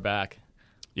of old are back.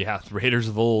 Yeah, the Raiders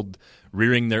of old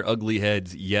rearing their ugly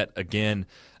heads yet again.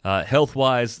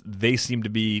 Health-wise, they seem to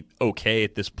be okay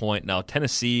at this point. Now,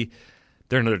 Tennessee,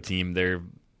 they're another team. They're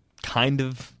kind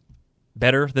of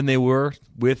better than they were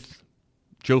with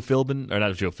Joe Philbin, or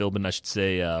not Joe Philbin, I should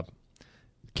say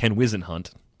Ken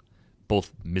Wisenhunt,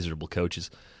 both miserable coaches.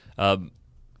 I'm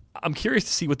curious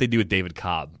to see what they do with David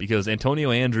Cobb because Antonio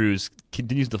Andrews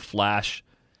continues to flash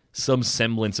some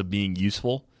semblance of being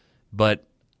useful, but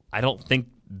I don't think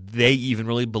they even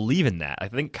really believe in that. I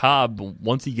think Cobb,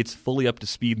 once he gets fully up to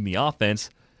speed in the offense,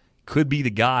 could be the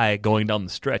guy going down the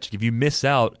stretch. If you miss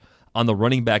out on the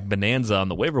running back bonanza on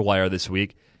the waiver wire this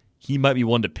week, he might be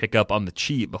one to pick up on the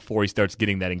cheap before he starts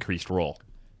getting that increased role.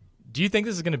 Do you think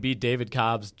this is going to be David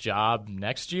Cobb's job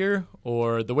next year?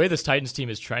 Or the way this Titans team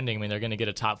is trending, I mean, they're going to get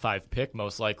a top 5 pick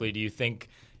most likely. Do you think,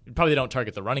 probably don't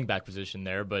target the running back position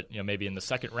there, but maybe in the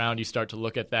second round you start to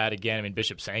look at that again? I mean,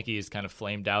 Bishop Sankey is kind of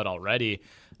flamed out already.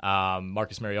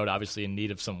 Marcus Mariota obviously in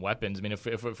need of some weapons. I mean,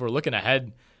 if we're looking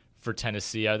ahead for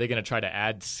Tennessee, are they going to try to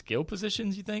add skill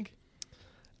positions, you think?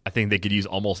 I think they could use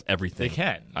almost everything. They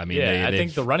can. I mean, I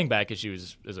think the running back issue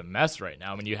is a mess right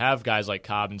now. I mean, you have guys like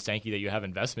Cobb and Sankey that you have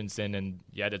investments in, and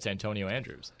yet it's Antonio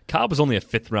Andrews. Cobb was only a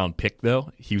 5th-round pick,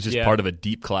 though. He was just part of a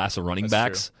deep class of running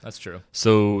backs. That's true.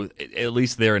 So at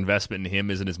least their investment in him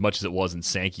isn't as much as it was in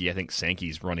Sankey. I think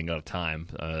Sankey's running out of time.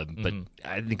 But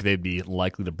I think they'd be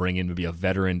likely to bring in maybe a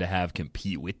veteran to have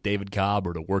compete with David Cobb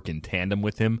or to work in tandem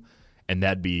with him, and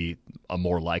that'd be a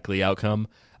more likely outcome.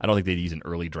 I don't think they'd use an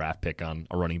early draft pick on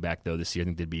a running back, though, this year. I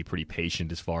think they'd be pretty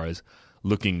patient as far as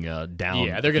looking down.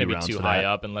 Yeah, they're going to be too high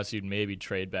up unless you'd maybe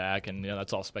trade back, and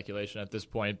that's all speculation at this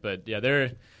point. But, yeah,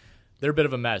 they're a bit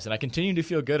of a mess, and I continue to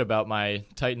feel good about my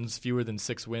Titans fewer than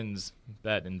 6 wins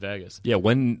bet in Vegas. Yeah,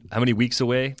 how many weeks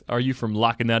away are you from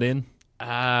locking that in?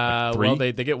 Like 3? Well,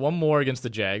 they get one more against the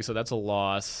Jags, so that's a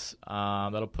loss.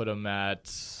 That'll put them at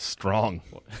strong.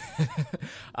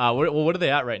 What are they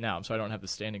at right now? I'm sorry, I don't have the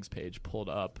standings page pulled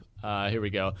up. Here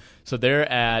we go. So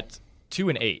they're at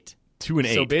 2-8.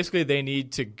 2-8. So basically, they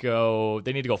need to go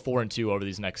 4-2 over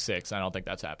these next 6. I don't think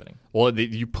that's happening. Well,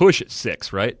 you push at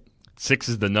 6, right? 6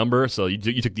 is the number. So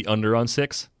you took the under on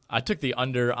 6. I took the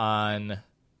under on.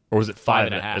 Or was it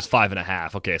 5.5? It was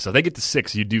 5.5. Okay, so if they get to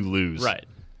 6, you do lose. Right.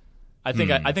 I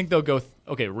think they'll go.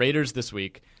 Raiders this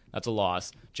week. That's a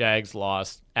loss. Jags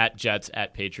lost. At Jets.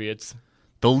 At Patriots.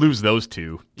 They'll lose those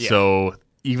 2. Yeah. So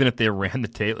even if they ran the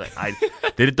table,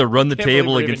 they did to run the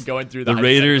table against the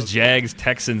Raiders, Jags,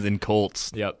 Texans, and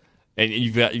Colts. Yep. And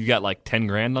you've got like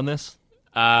 $10,000 on this.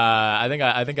 I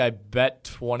think I bet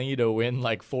 20 to win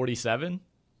like 47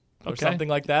 or something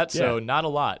like that. So not a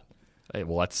lot. Hey,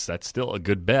 well, that's still a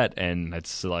good bet, and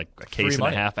that's like a case and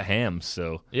a half of hams.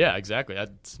 So yeah, exactly.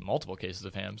 That's multiple cases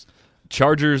of hams.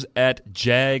 Chargers at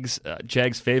Jags.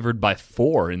 Jags favored by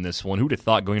 4 in this one. Who'd have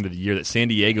thought going into the year that San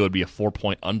Diego would be a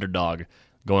 4-point underdog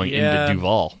going into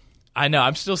Duval? I know.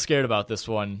 I'm still scared about this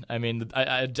one. I mean,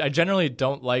 I generally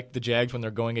don't like the Jags when they're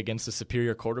going against a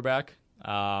superior quarterback.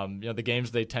 The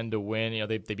games they tend to win.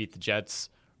 They beat the Jets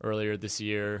earlier this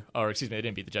year, or excuse me, they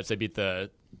didn't beat the Jets. They beat the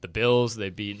Bills.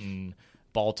 They've beaten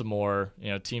Baltimore.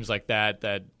 Teams like that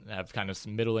have kind of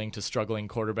some middling to struggling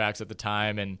quarterbacks at the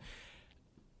time, and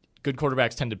good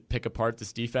quarterbacks tend to pick apart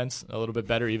this defense a little bit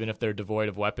better, even if they're devoid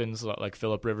of weapons like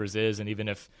Phillip Rivers is, and even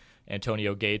if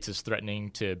Antonio Gates is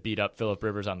threatening to beat up Phillip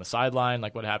Rivers on the sideline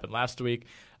like what happened last week.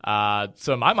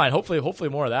 So in my mind, hopefully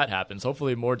more of that happens.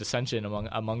 Hopefully more dissension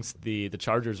amongst the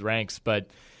Chargers ranks. But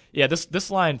yeah,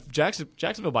 this line,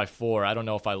 Jacksonville by 4, I don't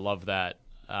know if I love that.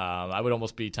 I would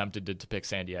almost be tempted to pick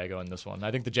San Diego in this one.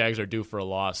 I think the Jags are due for a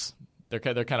loss. They're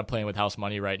kind of playing with house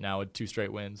money right now with 2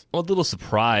 straight wins. Well, a little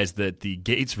surprised that the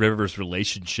Gates-Rivers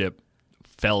relationship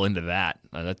fell into that.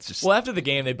 That's just after the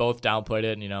game they both downplayed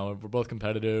it, and we're both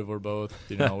competitive. We're both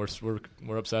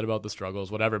we're upset about the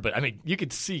struggles, whatever. But I mean, you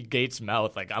could see Gates'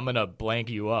 mouth like, I'm gonna blank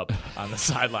you up on the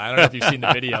sideline. I don't know if you've seen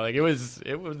the video. Like it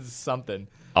was something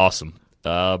awesome.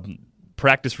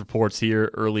 Practice reports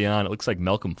here early on. It looks like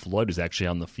Malcolm Floyd is actually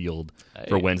on the field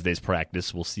for Wednesday's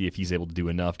practice. We'll see if he's able to do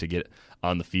enough to get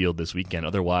on the field this weekend.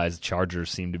 Otherwise, the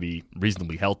Chargers seem to be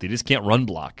reasonably healthy. They just can't run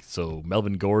block. So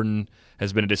Melvin Gordon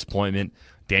has been a disappointment.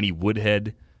 Danny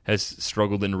Woodhead has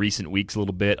struggled in recent weeks a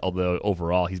little bit, although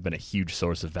overall he's been a huge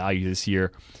source of value this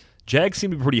year. Jags seem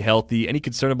to be pretty healthy. Any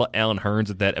concern about Allen Hurns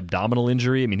with that abdominal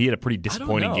injury? I mean, he had a pretty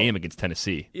disappointing game against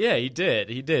Tennessee. Yeah, he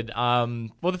did. Well,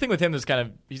 the thing with him is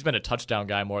he's been a touchdown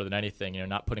guy more than anything.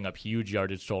 Not putting up huge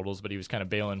yardage totals, but he was kind of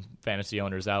bailing fantasy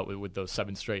owners out with those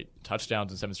 7 straight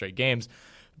touchdowns in 7 straight games.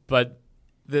 But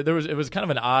it was kind of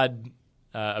an odd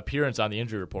appearance on the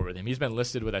injury report with him. He's been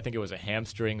listed with, I think it was a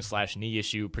hamstring/knee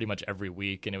issue pretty much every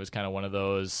week, and it was kind of one of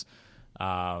those.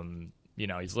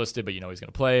 He's listed, but he's going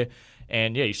to play.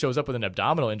 And, yeah, he shows up with an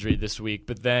abdominal injury this week.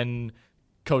 But then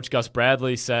Coach Gus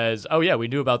Bradley says, oh, yeah, we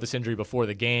knew about this injury before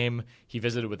the game. He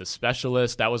visited with a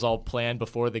specialist. That was all planned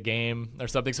before the game or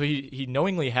something. So he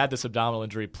knowingly had this abdominal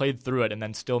injury, played through it, and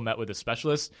then still met with a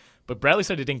specialist. But Bradley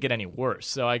said it didn't get any worse.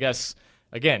 So I guess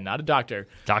again, not a doctor.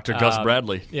 Dr. Gus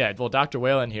Bradley. Yeah, well, Dr.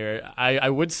 Whalen here. I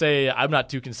would say I'm not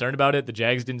too concerned about it. The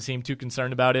Jags didn't seem too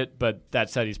concerned about it, but that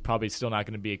said, he's probably still not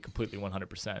going to be completely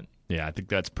 100%. Yeah, I think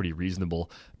that's pretty reasonable.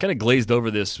 Kind of glazed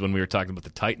over this when we were talking about the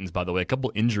Titans, by the way. A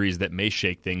couple injuries that may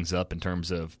shake things up in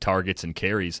terms of targets and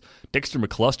carries. Dexter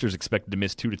McCluster is expected to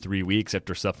miss 2 to 3 weeks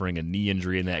after suffering a knee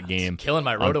injury in that game. Killing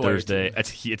my on RotoWire Thursday.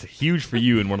 team. It's huge for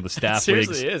you in one of the staff It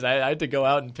seriously leagues. is. I had to go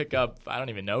out and pick up, I don't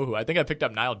even know who. I think I picked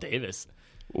up Niall Davis.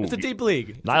 It's a deep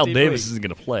league. Niall Davis isn't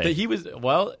going to play. But he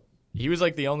was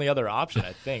like the only other option,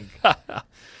 I think.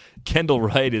 Kendall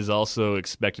Wright is also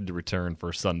expected to return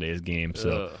for Sunday's game,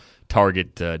 so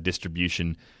target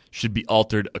distribution should be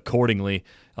altered accordingly.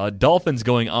 Dolphins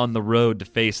going on the road to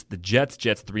face the Jets.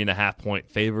 Jets 3.5-point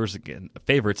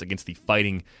favorites against the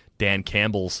Fighting Dan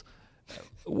Campbells.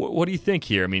 What do you think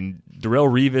here? I mean, Darrelle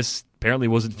Revis apparently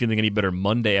wasn't feeling any better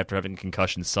Monday after having a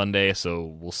concussion Sunday,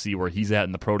 so we'll see where he's at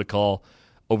in the protocol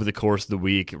over the course of the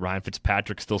week. Ryan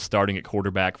Fitzpatrick still starting at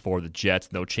quarterback for the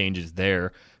Jets. No changes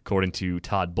there, according to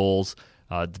Todd Bowles.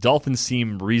 The Dolphins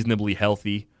seem reasonably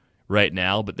healthy right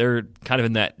now, but they're kind of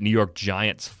in that New York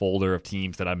Giants folder of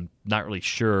teams that I'm not really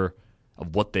sure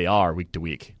of what they are week to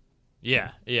week.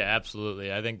 Yeah,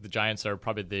 absolutely. I think the Giants are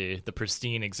probably the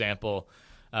pristine example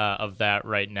of that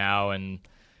right now, and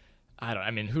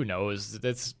who knows?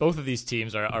 Both of these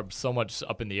teams are so much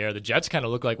up in the air. The Jets kind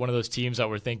of look like one of those teams that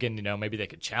we're thinking, maybe they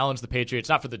could challenge the Patriots,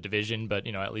 not for the division, but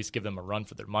at least give them a run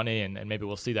for their money, and maybe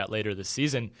we'll see that later this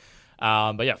season.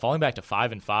 But yeah, falling back to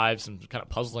 5-5, some kind of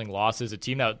puzzling losses. A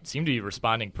team that seemed to be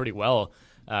responding pretty well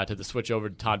to the switch over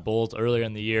to Todd Bowles earlier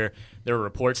in the year. There were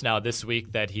reports now this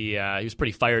week that he was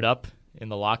pretty fired up in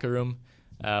the locker room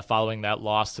following that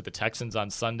loss to the Texans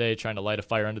on Sunday, trying to light a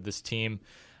fire under this team.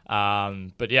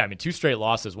 But yeah, 2 straight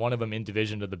losses, one of them in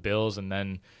division to the Bills and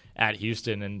then at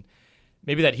Houston. And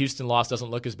maybe that Houston loss doesn't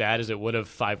look as bad as it would have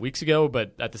 5 weeks ago,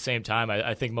 but at the same time,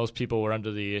 I think most people were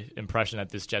under the impression that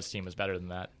this Jets team was better than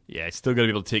that. Yeah, he's still got to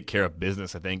be able to take care of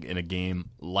business, I think, in a game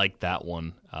like that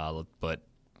one. But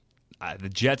the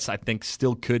Jets, I think,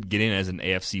 still could get in as an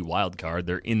AFC wild card.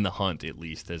 They're in the hunt, at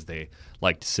least, as they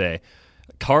like to say.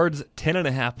 Cards,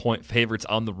 10.5-point favorites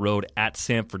on the road at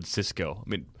San Francisco. I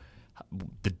mean,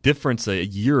 the difference a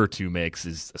year or two makes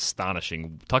is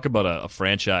astonishing. Talk about a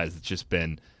franchise that's just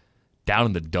been down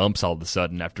in the dumps all of a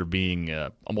sudden after being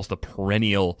almost a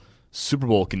perennial Super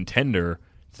Bowl contender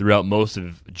throughout most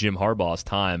of Jim Harbaugh's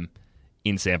time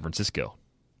in San Francisco.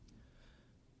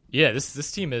 Yeah,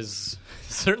 this team is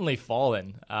certainly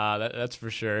fallen. That's for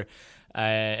sure.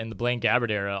 And the Blaine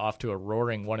Gabbert era off to a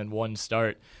roaring 1-1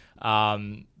 start.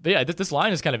 But yeah, this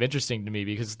line is kind of interesting to me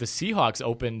because the Seahawks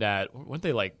opened at, weren't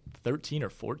they like 13 or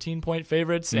 14-point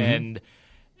favorites? Mm-hmm. And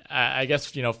I guess,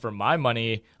 for my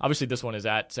money, obviously this one is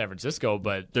at San Francisco,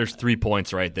 but there's 3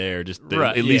 points right there, just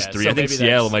right, at least 3. So I think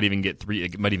Seattle might even get 3.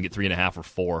 It might even get 3.5 or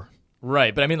 4.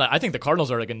 Right, but I think the Cardinals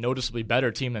are like a noticeably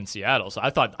better team than Seattle. So I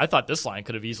thought this line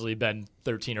could have easily been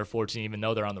 13 or 14, even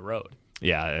though they're on the road.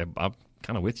 Yeah, I'm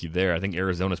kind of with you there. I think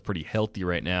Arizona's pretty healthy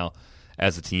right now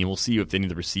as a team. We'll see if any of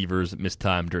the receivers miss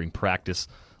time during practice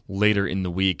later in the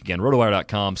week. Again,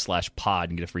 rotowire.com/pod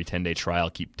and get a free 10-day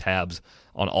trial. Keep tabs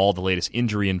on all the latest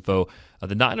injury info.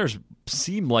 The Niners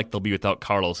seem like they'll be without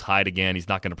Carlos Hyde again. He's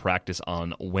not going to practice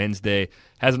on Wednesday.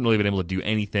 Hasn't really been able to do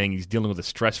anything. He's dealing with a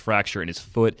stress fracture in his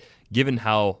foot. Given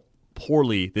how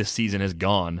poorly this season has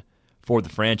gone for the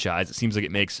franchise, it seems like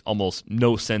it makes almost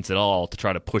no sense at all to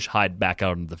try to push Hyde back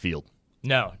out into the field.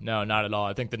 No, not at all.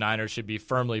 I think the Niners should be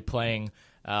firmly playing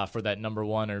for that number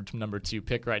 1 or number 2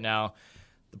 pick right now.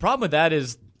 The problem with that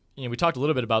is, we talked a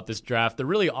little bit about this draft.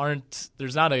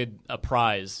 There's not a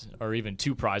prize or even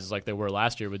 2 prizes like there were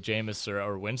last year with Jameis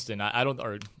or Winston.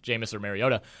 Or Jameis or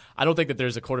Mariota. I don't think that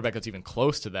there's a quarterback that's even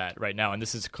close to that right now. And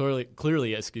this is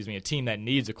clearly, a team that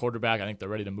needs a quarterback. I think they're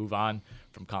ready to move on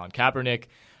from Colin Kaepernick.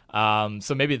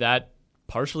 So maybe that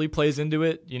partially plays into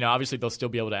it. Obviously they'll still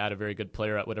be able to add a very good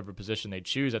player at whatever position they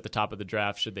choose at the top of the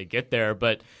draft should they get there.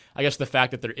 But I guess the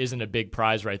fact that there isn't a big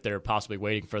prize right there possibly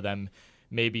waiting for them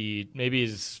maybe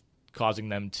is causing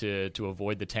them to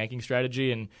avoid the tanking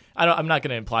strategy. And I'm not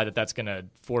going to imply that that's going to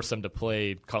force them to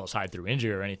play Carlos Hyde through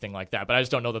injury or anything like that. But I just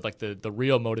don't know that the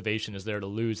real motivation is there to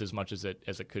lose as much as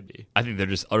it could be. I think they're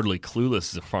just utterly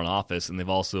clueless as a front office, and they've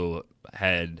also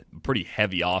had a pretty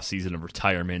heavy offseason of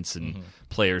retirements and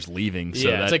players leaving. So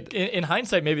it's like in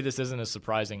hindsight, maybe this isn't as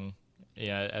surprising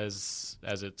as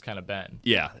it's kind of been.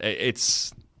 Yeah,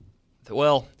 there's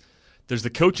the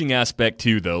coaching aspect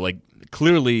too, though. Like,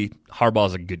 clearly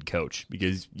Harbaugh's a good coach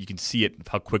because you can see it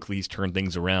how quickly he's turned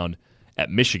things around at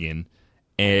Michigan.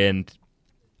 And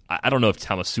I don't know if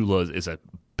Tomsula is a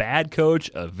bad coach,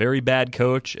 a very bad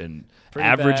coach, an Pretty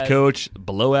average bad. coach,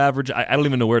 below average. I don't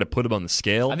even know where to put him on the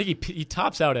scale. I think he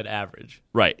tops out at average.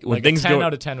 Right. When Like things a 10 go,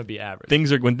 out of 10 would be average.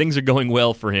 when things are going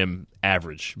well for him,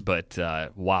 average. But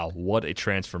wow, what a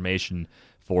transformation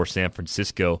for San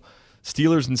Francisco.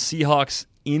 Steelers and Seahawks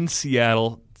in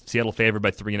Seattle. Seattle favored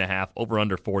by 3.5, over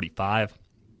under 45.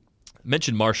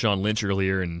 Mentioned Marshawn Lynch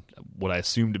earlier and what I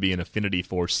assume to be an affinity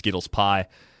for Skittles pie.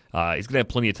 He's going to have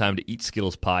plenty of time to eat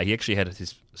Skittles pie. He actually had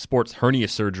his sports hernia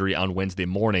surgery on Wednesday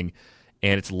morning,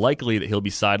 and it's likely that he'll be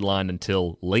sidelined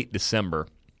until late December.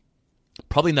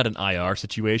 Probably not an IR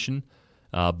situation,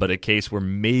 but a case where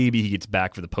maybe he gets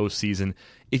back for the postseason.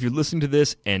 If you're listening to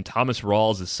this and Thomas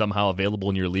Rawls is somehow available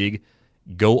in your league,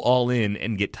 go all in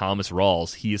and get Thomas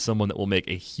Rawls. He is someone that will make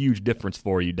a huge difference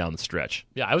for you down the stretch.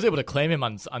 Yeah, I was able to claim him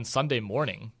on Sunday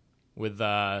morning with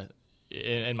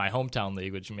in my hometown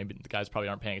league, which maybe the guys probably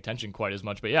aren't paying attention quite as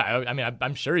much. But yeah, I mean,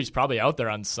 I'm sure he's probably out there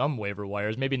on some waiver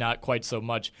wires, maybe not quite so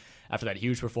much after that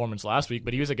huge performance last week,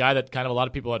 but he was a guy that kind of a lot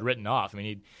of people had written off. I mean,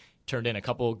 he turned in a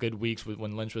couple good weeks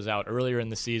when Lynch was out earlier in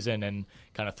the season and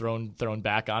kind of thrown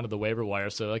back onto the waiver wire.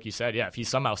 So like you said, yeah, if he's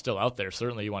somehow still out there,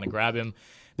 certainly you want to grab him.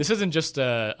 This isn't just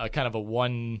a kind of a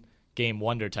one-game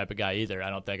wonder type of guy either, I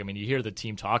don't think. I mean, you hear the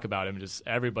team talk about him, just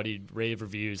everybody rave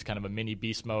reviews, kind of a mini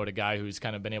beast mode, a guy who's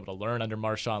kind of been able to learn under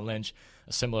Marshawn Lynch,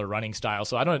 a similar running style.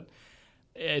 So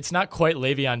it's not quite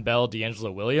Le'Veon Bell,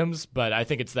 D'Angelo Williams, but I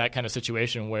think it's that kind of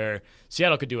situation where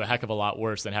Seattle could do a heck of a lot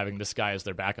worse than having this guy as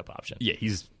their backup option. Yeah,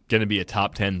 he's going to be a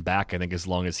top 10 back, I think, as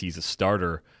long as he's a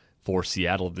starter for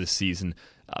Seattle this season.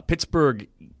 Pittsburgh,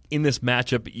 in this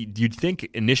matchup, you'd think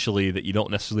initially that you don't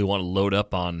necessarily want to load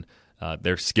up on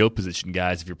their skill position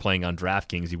guys. If you're playing on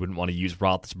DraftKings, you wouldn't want to use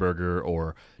Roethlisberger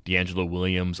or D'Angelo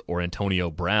Williams or Antonio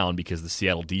Brown because the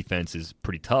Seattle defense is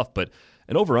pretty tough. But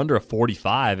an over-under of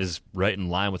 45 is right in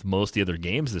line with most of the other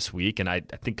games this week. And I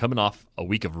think coming off a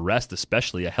week of rest,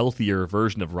 especially, a healthier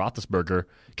version of Roethlisberger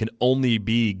can only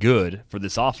be good for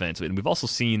this offense. And we've also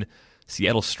seen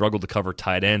Seattle struggle to cover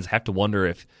tight ends. I have to wonder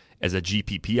if, as a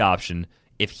GPP option,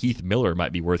 if Heath Miller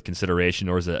might be worth consideration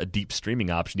or as a deep streaming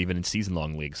option even in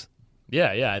season-long leagues.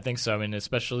 Yeah, I think so. I mean, he's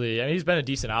been a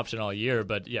decent option all year,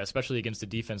 but yeah, especially against a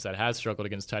defense that has struggled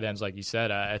against tight ends, like you said,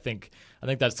 I think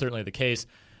that's certainly the case.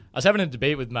 I was having a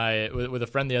debate with a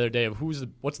friend the other day of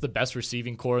what's the best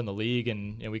receiving core in the league,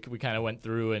 and we kind of went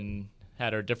through and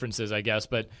had our differences, I guess.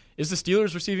 But is the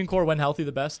Steelers' receiving core, when healthy,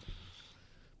 the best?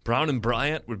 Brown and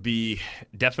Bryant would be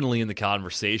definitely in the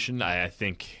conversation. I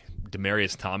think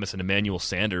Demaryius Thomas and Emmanuel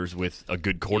Sanders with a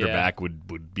good quarterback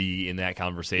would be in that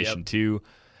conversation too.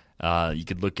 You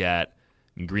could look at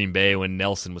Green Bay when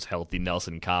Nelson was healthy.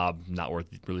 Nelson Cobb, not worth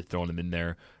really throwing him in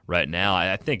there right now.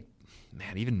 I think,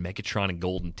 man, even Megatron and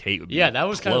Golden Tate would be that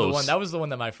was close. kind of the one. That was the one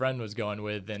that my friend was going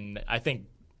with, and I think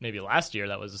maybe last year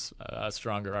that was a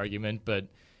stronger argument, but.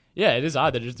 Yeah, it is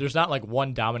odd that there's not like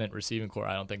one dominant receiving core,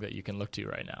 I don't think, that you can look to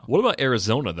right now. What about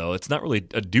Arizona, though? It's not really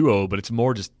a duo, but it's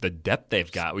more just the depth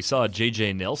they've got. We saw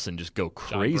J.J. Nelson just go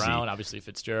crazy. John Brown, obviously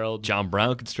Fitzgerald. John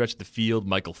Brown could stretch the field.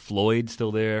 Michael Floyd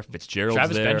still there. Fitzgerald's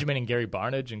Travis there. Benjamin and Gary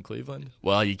Barnidge in Cleveland.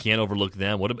 Well, you can't overlook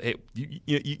them. What about,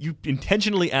 you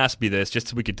intentionally asked me this just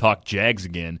so we could talk Jags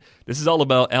again. This is all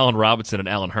about Allen Robinson and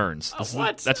Allen Hurns. That's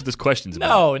what this question's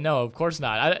about. No, of course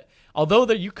not. Although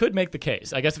you could make the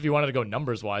case. I guess if you wanted to go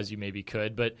numbers-wise, you maybe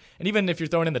could. And even if you're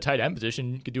throwing in the tight end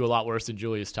position, you could do a lot worse than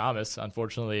Julius Thomas.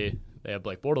 Unfortunately, they have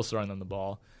Blake Bortles throwing them the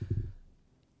ball.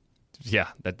 Yeah,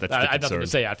 that's I have nothing to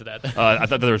say after that. I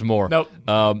thought there was more. Nope.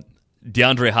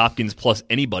 DeAndre Hopkins plus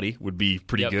anybody would be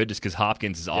pretty good just because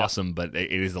Hopkins is awesome, but it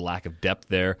is the lack of depth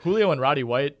there. Julio and Roddy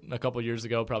White a couple years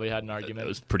ago probably had an argument. It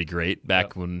was pretty great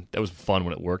back when – that was fun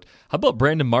when it worked. How about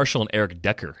Brandon Marshall and Eric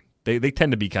Decker? They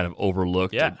tend to be kind of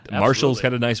overlooked. Yeah, Marshall's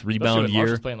had a nice rebound year.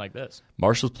 Marshall's playing like this.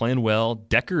 Marshall's playing well.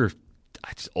 Decker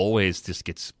always just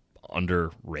gets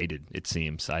underrated, it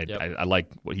seems. I like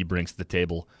what he brings to the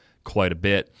table quite a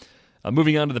bit.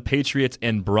 Moving on to the Patriots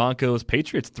and Broncos.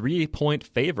 Patriots 3-point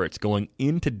favorites going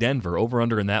into Denver.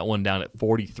 Over-under in that one down at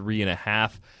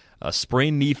 43.5.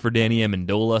 Sprained knee for Danny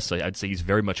Amendola, so I'd say he's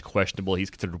very much questionable. He's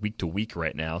considered week to week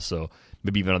right now, so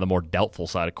maybe even on the more doubtful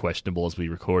side of questionable as we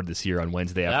record this here on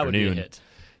Wednesday afternoon. That would be a hit.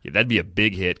 Yeah, that'd be a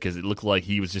big hit because it looked like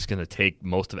he was just going to take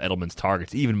most of Edelman's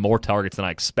targets, even more targets than I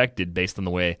expected based on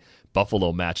the way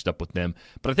Buffalo matched up with them.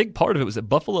 But I think part of it was that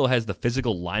Buffalo has the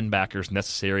physical linebackers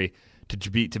necessary to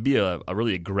be a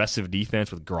really aggressive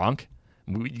defense with Gronk.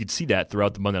 You could see that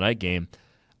throughout the Monday night game.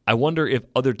 I wonder if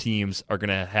other teams are going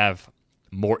to have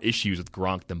more issues with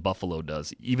Gronk than Buffalo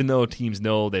does. Even though teams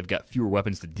know they've got fewer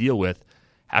weapons to deal with,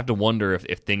 I have to wonder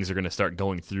if things are going to start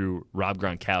going through Rob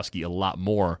Gronkowski a lot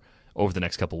more over the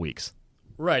next couple weeks.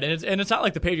 Right, and it's not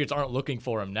like the Patriots aren't looking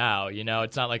for him now.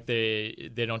 It's not like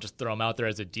they don't just throw him out there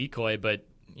as a decoy, but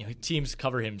teams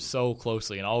cover him so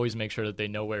closely and always make sure that they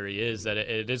know where he is that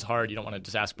it is hard. You don't want to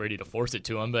just ask Brady to force it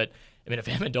to him, but I mean, if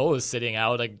Amendola is sitting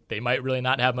out, like, they might really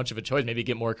not have much of a choice. Maybe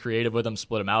get more creative with him,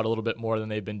 split him out a little bit more than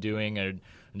they've been doing, and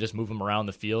just move him around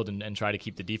the field and try to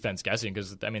keep the defense guessing,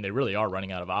 because I mean, they really are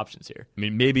running out of options here. I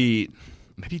mean, maybe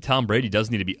Tom Brady does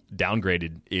need to be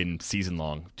downgraded in season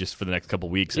long just for the next couple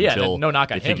weeks until no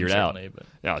knock on they figure it out. But.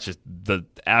 No, it's just the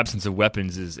absence of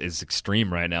weapons is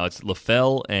extreme right now. It's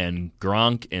LaFell and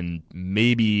Gronk and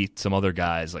maybe some other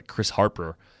guys like Chris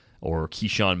Harper or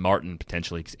Keyshawn Martin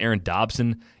potentially, because Aaron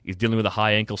Dobson is dealing with a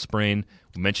high ankle sprain.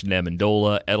 We mentioned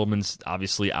Amendola. Edelman's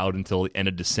obviously out until the end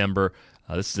of December.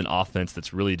 This is an offense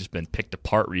that's really just been picked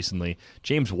apart recently.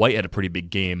 James White had a pretty big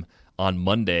game on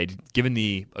Monday. Given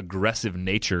the aggressive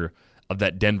nature of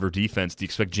that Denver defense, do you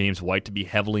expect James White to be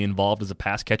heavily involved as a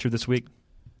pass catcher this week?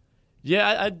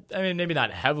 Yeah, I mean, maybe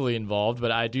not heavily involved,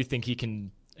 but I do think he can.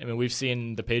 I mean, we've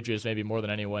seen the Patriots maybe more than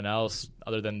anyone else,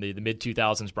 other than the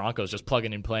mid-2000s Broncos, just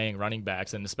plugging and playing running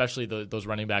backs, and especially those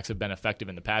running backs have been effective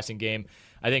in the passing game.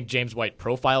 I think James White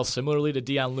profiles similarly to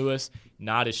Deion Lewis,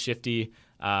 not as shifty,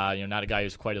 not a guy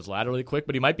who's quite as laterally quick,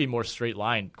 but he might be more straight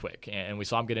line quick, and we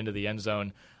saw him get into the end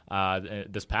zone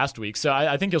this past week. So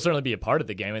I think he'll certainly be a part of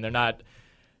the game, and they're not.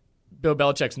 Bill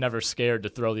Belichick's never scared to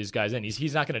throw these guys in.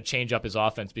 He's not going to change up his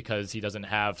offense because he doesn't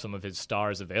have some of his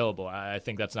stars available. I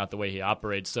think that's not the way he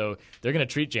operates. So they're going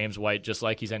to treat James White just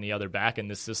like he's any other back in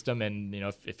this system. And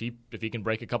if he can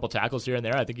break a couple tackles here and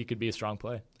there, I think he could be a strong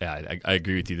play. Yeah, I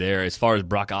agree with you there. As far as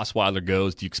Brock Osweiler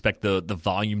goes, do you expect the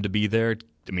volume to be there?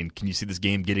 I mean, can you see this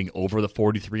game getting over the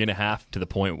 43.5 to the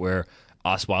point where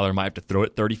Osweiler might have to throw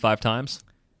it 35 times?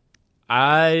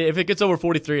 If it gets over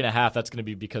 43.5, that's going to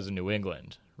be because of New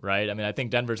England. Right? I mean, I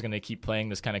think Denver's going to keep playing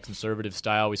this kind of conservative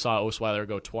style. We saw Osweiler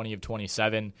go 20 of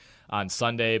 27 on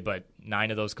Sunday, but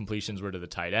 9 of those completions were to the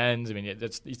tight ends. I mean,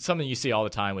 it's something you see all the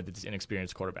time with these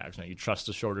inexperienced quarterbacks. You trust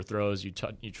the shorter throws, you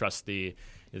trust the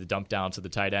dump downs to the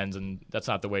tight ends, and that's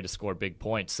not the way to score big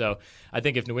points. So I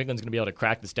think if New England's going to be able to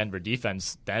crack this Denver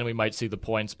defense, then we might see the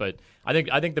points. But I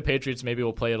think the Patriots maybe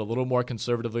will play it a little more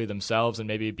conservatively themselves, and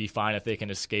maybe be fine if they can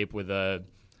escape with a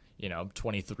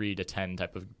 23-10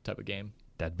 type of game.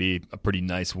 That'd be a pretty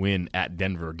nice win at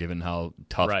Denver, given how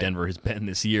tough Denver has been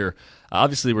this year.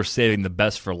 Obviously, we're saving the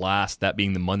best for last, that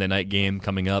being the Monday night game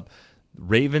coming up.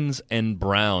 Ravens and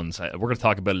Browns. We're going to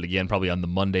talk about it again probably on the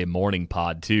Monday morning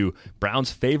pod, too.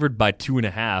 Browns favored by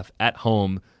 2.5 at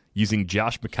home using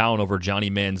Josh McCown over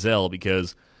Johnny Manziel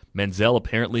because Manziel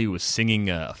apparently was singing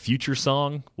a Future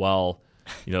song while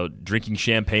drinking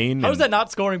champagne. How is that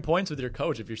not scoring points with your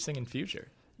coach if you're singing Future?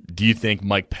 Do you think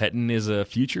Mike Pettin is a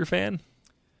Future fan?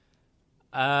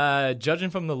 Judging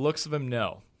from the looks of him,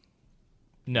 no,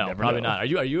 probably not. Are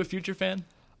you a Future fan?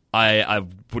 Based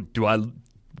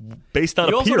on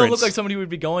you appearance, also don't look like somebody who would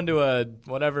be going to a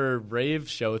whatever rave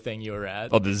show thing you were at.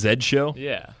 Oh, the Zed show.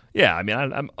 Yeah. I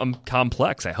mean, I'm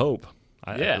complex. I hope.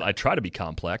 I try to be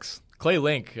complex. Clay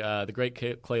Link, the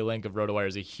great Clay Link of RotoWire,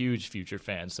 is a huge Future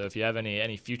fan. So if you have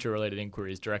any Future-related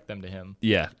inquiries, direct them to him.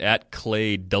 Yeah, at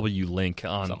Clay W. Link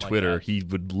on something Twitter. Like he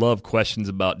would love questions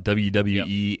about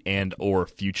WWE and or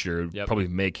Future. Probably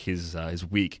make his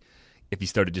week if he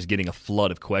started just getting a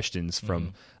flood of questions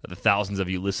from the thousands of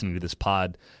you listening to this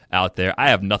pod out there. I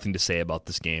have nothing to say about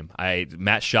this game.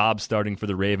 Matt Schaub starting for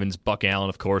the Ravens. Buck Allen,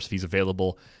 of course, if he's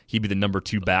available. He'd be the number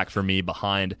 2 back for me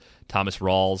behind Thomas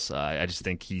Rawls. I just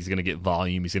think he's going to get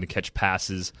volume. He's going to catch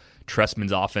passes.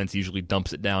 Trestman's offense usually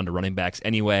dumps it down to running backs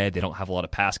anyway. They don't have a lot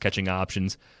of pass-catching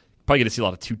options. Probably going to see a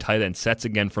lot of 2 tight end sets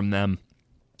again from them.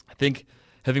 I think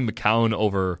having McCown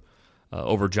over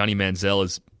Johnny Manziel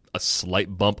is a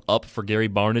slight bump up for Gary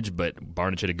Barnidge, but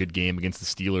Barnidge had a good game against the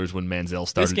Steelers when Manziel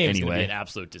started anyway. This game's going to be an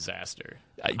absolute disaster.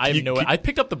 I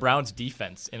picked up the Browns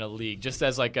defense in a league just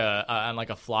as on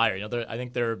a flyer. I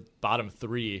think they're bottom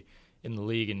 3 in the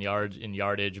league in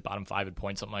yardage, bottom 5 in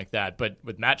points, something like that. But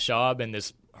with Matt Schaub and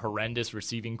this horrendous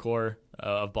receiving core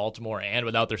of Baltimore, and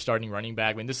without their starting running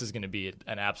back, I mean, this is going to be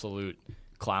an absolute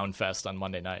clown fest on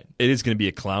Monday night. It is going to be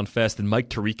a clown fest, and Mike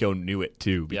Tirico knew it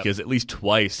too, because at least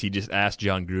twice he just asked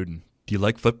John Gruden, "Do you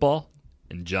like football?"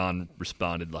 And John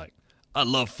responded like, "I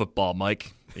love football,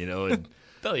 Mike." And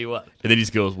tell you what. And then he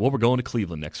just goes, "Well, we're going to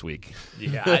Cleveland next week."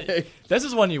 Yeah, this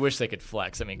is one you wish they could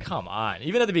flex. I mean, come on.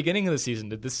 Even at the beginning of the season,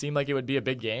 did this seem like it would be a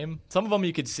big game? Some of them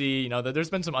you could see, that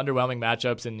there's been some underwhelming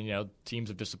matchups and, teams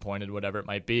have disappointed, whatever it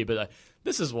might be. But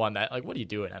this is one that, what do you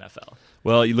do in NFL?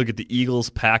 Well, you look at the Eagles,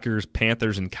 Packers,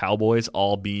 Panthers, and Cowboys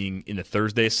all being in the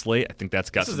Thursday slate. I think that's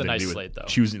got something to do with slate, though.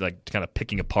 Choosing, kind of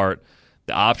picking apart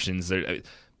the options.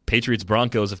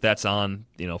 Patriots-Broncos, if that's on,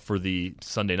 for the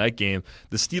Sunday night game,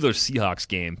 the Steelers-Seahawks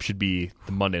game should be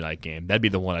the Monday night game. That'd be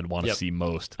the one I'd want to see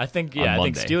most. I think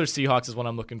Steelers-Seahawks is one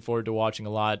I'm looking forward to watching a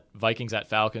lot. Vikings at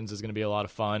Falcons is going to be a lot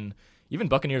of fun. Even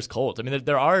Buccaneers-Colts. I mean,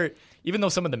 there are, even though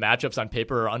some of the matchups on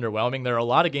paper are underwhelming, there are a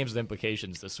lot of games with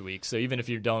implications this week. So even if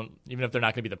they're not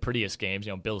going to be the prettiest games,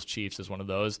 Bills-Chiefs is one of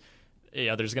those.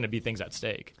 There's going to be things at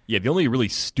stake. Yeah, the only really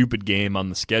stupid game on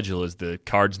the schedule is the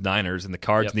Cards-Niners, and the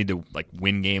Cards need to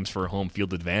win games for home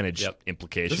field advantage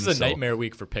implications. This is a nightmare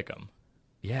week for Pick'em.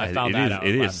 Yeah, I found that out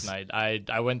last night.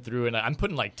 I went through, and I'm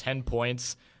putting like 10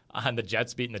 points on the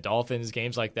Jets beating the Dolphins,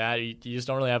 games like that. You just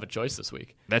don't really have a choice this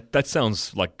week. That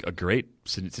sounds like a great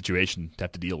situation to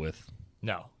have to deal with.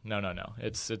 No.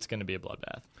 It's going to be a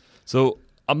bloodbath. So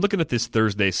I'm looking at this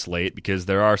Thursday slate because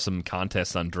there are some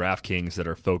contests on DraftKings that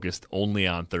are focused only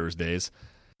on Thursdays.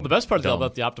 The best part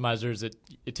about the optimizer is it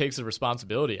takes the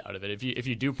responsibility out of it. If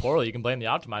you do poorly, you can blame the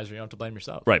optimizer. You don't have to blame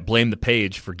yourself. Right, blame the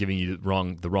page for giving you the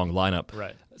wrong lineup.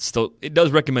 Right. So it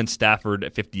does recommend Stafford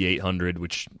at 5,800,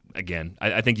 which again,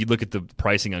 I think you look at the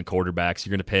pricing on quarterbacks.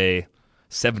 You're going to pay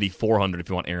 7,400 if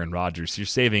you want Aaron Rodgers. So you're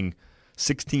saving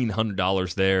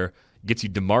 $1,600 there. Gets you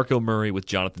DeMarco Murray with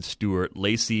Jonathan Stewart,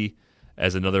 Lacey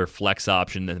as another flex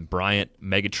option, and Bryant,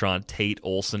 Megatron, Tate,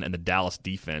 Olsen, and the Dallas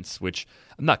defense, which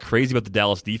I'm not crazy about the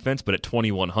Dallas defense, but at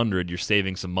 2,100, you're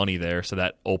saving some money there, so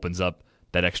that opens up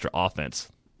that extra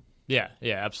offense. Yeah,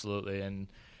 absolutely. And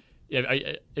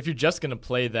if you're just going to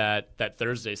play that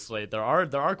Thursday slate, there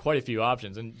are quite a few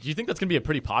options. And do you think that's going to be a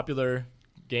pretty popular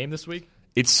game this week?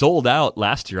 It sold out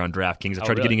last year on DraftKings. I tried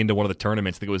really? getting into one of the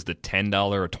tournaments. I think it was the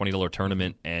 $10 or $20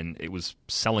 tournament, and it was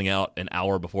selling out an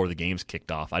hour before the games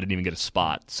kicked off. I didn't even get a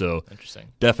spot. So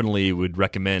interesting. Definitely would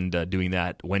recommend doing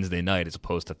that Wednesday night as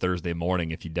opposed to Thursday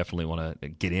morning if you definitely want to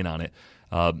get in on it.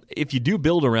 If you do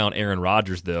build around Aaron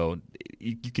Rodgers, though,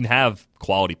 you can have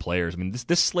quality players. I mean,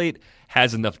 this slate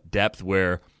has enough depth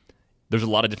where there's a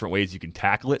lot of different ways you can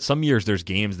tackle it. Some years there's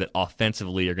games that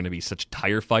offensively are going to be such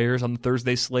tire fires on the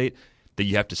Thursday slate that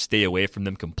you have to stay away from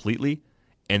them completely.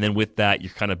 And then with that,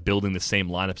 you're kind of building the same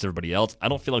lineups as everybody else. I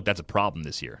don't feel like that's a problem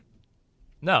this year.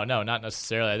 No, not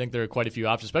necessarily. I think there are quite a few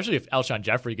options, especially if Alshon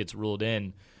Jeffrey gets ruled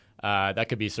in. That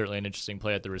could be certainly an interesting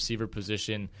play at the receiver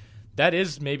position. That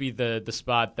is maybe the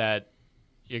spot that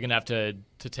you're going to have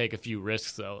to take a few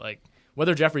risks, though. Like,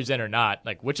 whether Jeffrey's in or not,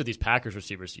 like, which of these Packers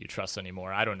receivers do you trust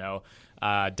anymore? I don't know.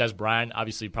 Des Bryant,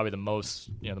 obviously, probably the most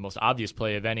obvious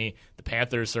play of any. The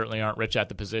Panthers certainly aren't rich at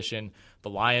the position. The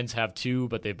Lions have two,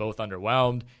 but they both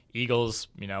underwhelmed. Eagles,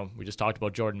 we just talked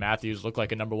about Jordan Matthews, looked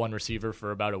like a number one receiver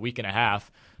for about a week and a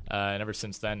half, and ever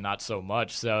since then, not so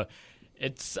much. So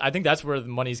I think that's where the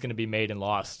money's going to be made and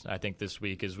lost. I think this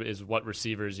week is what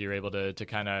receivers you're able to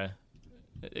kind of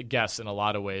guess in a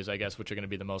lot of ways, I guess, which are going to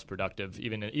be the most productive,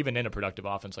 even in a productive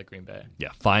offense like Green Bay. Yeah,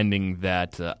 finding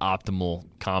that optimal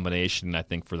combination, I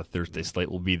think, for the Thursday slate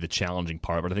will be the challenging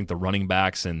part. But I think the running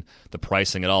backs and the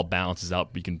pricing, it all balances out.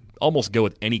 You can almost go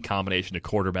with any combination of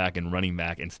quarterback and running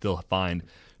back and still find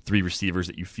three receivers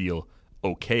that you feel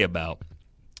okay about.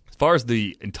 As far as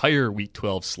the entire Week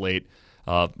 12 slate,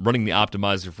 running the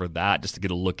optimizer for that, just to get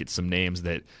a look at some names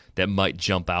that might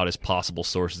jump out as possible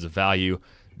sources of value.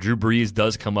 Drew Brees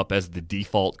does come up as the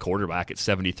default quarterback at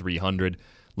 7,300.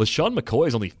 LaShawn McCoy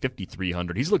is only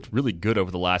 5,300. He's looked really good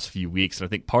over the last few weeks, and I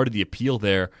think part of the appeal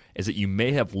there is that you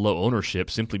may have low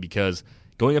ownership simply because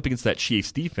going up against that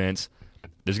Chiefs defense,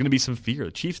 there's going to be some fear.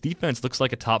 The Chiefs defense looks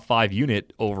like a top 5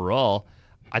 unit overall.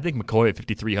 I think McCoy at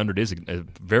 5,300 is a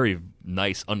very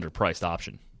nice underpriced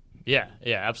option. Yeah,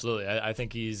 absolutely. I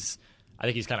think he's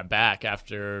kind of back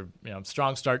after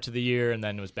strong start to the year, and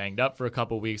then was banged up for a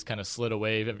couple of weeks, kind of slid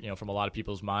away from a lot of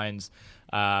people's minds.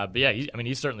 But yeah,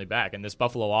 he's certainly back. And this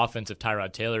Buffalo offense, if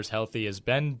Tyrod Taylor's healthy, has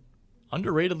been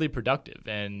underratedly productive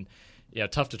and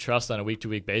tough to trust on a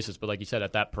week-to-week basis. But like you said,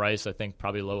 at that price, I think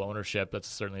probably low ownership. That's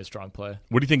certainly a strong play.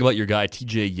 What do you think about your guy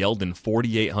T.J. Yeldon,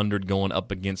 4,800 going up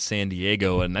against San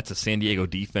Diego, and that's a San Diego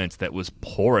defense that was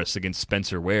porous against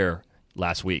Spencer Ware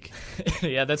last week?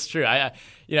 Yeah, that's true.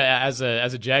 As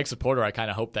a Jag supporter, I kind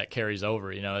of hope that carries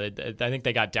over. I think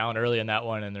they got down early in that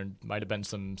one, and there might have been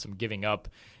some giving up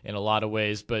in a lot of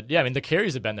ways. But yeah, the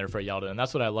carries have been there for Yeldon, and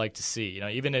that's what I like to see.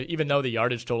 Even though the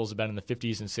yardage totals have been in the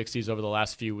 50s and 60s over the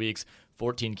last few weeks,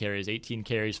 14 carries, 18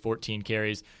 carries, 14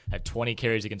 carries, had 20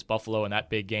 carries against Buffalo in that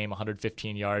big game,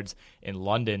 115 yards in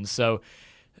London. So,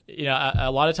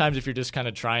 a lot of times if you're just kind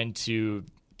of trying to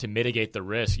mitigate the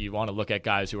risk, you want to look at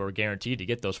guys who are guaranteed to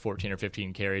get those 14 or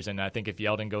 15 carries. And I think if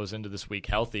Yeldon goes into this week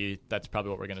healthy, that's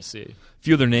probably what we're going to see. A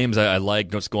few other names I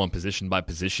like. Let's go on position by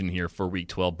position here for Week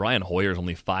 12. Brian Hoyer is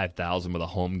only 5,000 with a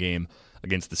home game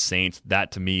against the Saints.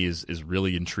 That to me is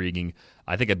really intriguing.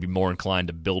 I think I'd be more inclined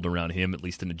to build around him, at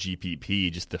least in a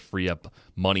GPP, just to free up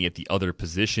money at the other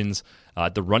positions.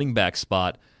 The running back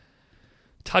spot,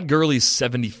 Todd Gurley's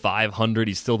 $7,500.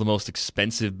 He's still the most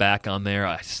expensive back on there.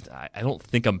 I don't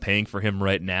think I'm paying for him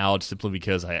right now, simply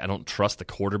because I don't trust the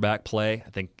quarterback play. I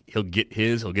think he'll get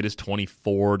his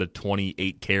 24 to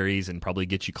 28 carries and probably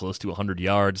get you close to 100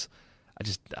 yards.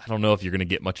 I don't know if you're going to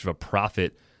get much of a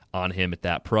profit on him at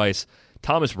that price.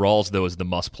 Thomas Rawls, though, is the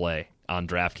must play on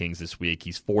DraftKings this week.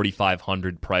 He's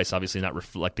 $4,500 price, obviously not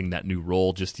reflecting that new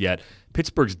role just yet.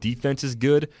 Pittsburgh's defense is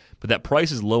good, but that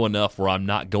price is low enough where I'm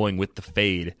not going with the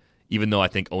fade, even though I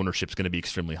think ownership's going to be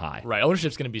extremely high. Right,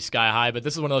 ownership's going to be sky high, but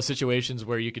this is one of those situations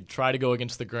where you could try to go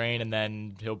against the grain, and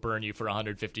then he'll burn you for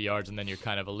 150 yards, and then you're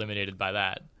kind of eliminated by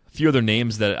that. A few other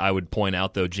names that I would point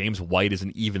out, though. James White is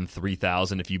an even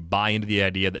 3,000. If you buy into the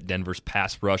idea that Denver's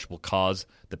pass rush will cause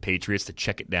the Patriots to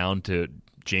check it down to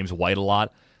James White a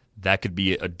lot, that could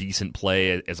be a decent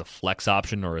play as a flex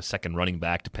option or a second running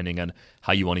back, depending on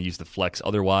how you want to use the flex.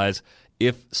 Otherwise,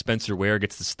 if Spencer Ware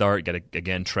gets the start, got to,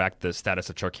 again, track the status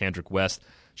of Charcandrick West.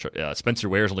 Spencer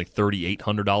Ware is only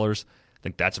 $3,800. I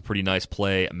think that's a pretty nice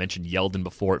play. I mentioned Yeldon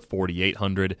before at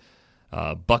 $4,800.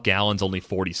 Buck Allen's only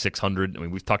 $4,600. I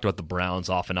mean, we've talked about the Browns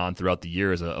off and on throughout the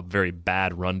year as a very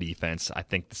bad run defense. I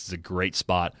think this is a great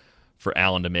spot for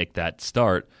Allen to make that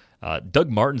start. Doug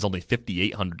Martin's only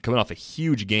 $5,800, coming off a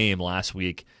huge game last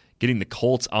week, getting the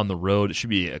Colts on the road. It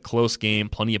should be a close game,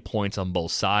 plenty of points on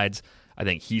both sides. I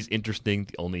think he's interesting.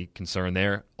 The only concern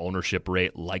there, ownership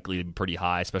rate likely to be pretty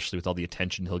high, especially with all the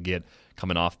attention he'll get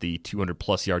coming off the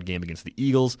 200-plus yard game against the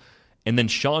Eagles. And then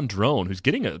Sean Drone, who's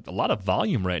getting a lot of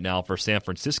volume right now for San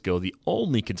Francisco. The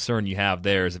only concern you have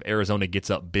there is if Arizona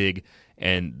gets up big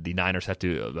and the Niners have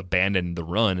to abandon the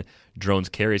run, Drone's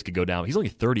carries could go down. He's only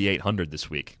 $3,800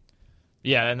 this week.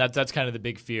 Yeah, and that's kind of the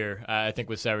big fear, I think,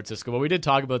 with San Francisco. But we did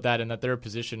talk about that, and that they're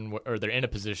in a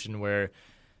position where,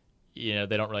 you know,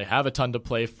 they don't really have a ton to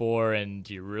play for, and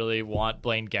you really want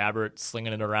Blaine Gabbert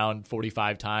slinging it around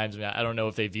 45 times. I mean, I don't know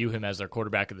if they view him as their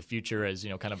quarterback of the future, as,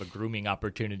 you know, kind of a grooming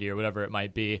opportunity or whatever it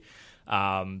might be.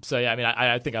 So, yeah, I mean,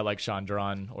 I think I like Sean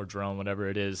Drone or Drone, whatever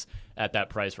it is, at that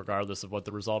price, regardless of what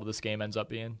the result of this game ends up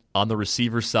being. On the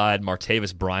receiver side,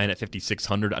 Martavis Bryant at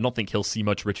 $5,600. I don't think he'll see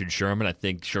much Richard Sherman. I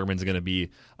think Sherman's going to be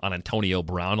on Antonio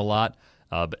Brown a lot.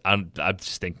 But I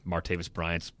just think Martavis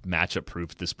Bryant's matchup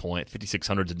proof at this point.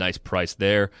 $5,600 is a nice price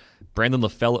there. Brandon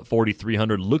LaFell at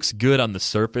 $4,300 looks good on the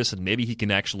surface, and maybe he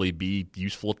can actually be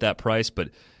useful at that price, but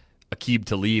Aqib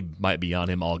Talib might be on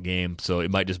him all game, so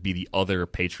it might just be the other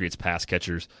Patriots pass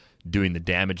catchers doing the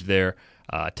damage there.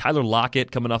 Tyler Lockett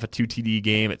coming off a 2 TD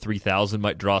game at $3,000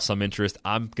 might draw some interest.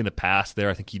 I'm going to pass there.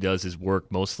 I think he does his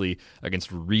work mostly against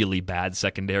really bad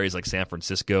secondaries like San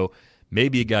Francisco.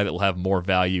 Maybe a guy that will have more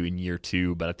value in year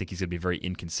two, but I think he's going to be very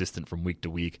inconsistent from week to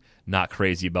week. Not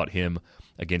crazy about him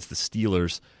against the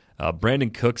Steelers. Brandon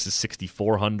Cooks is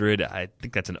 $6,400. I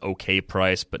think that's an okay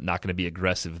price, but not going to be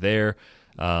aggressive there.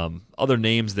 Other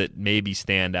names that maybe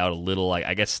stand out a little,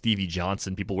 I guess Stevie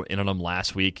Johnson. People were in on him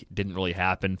last week. Didn't really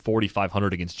happen.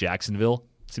 $4,500 against Jacksonville.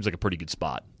 Seems like a pretty good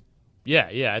spot.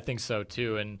 Yeah, I think so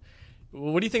too. And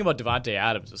what do you think about Davante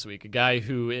Adams this week? A guy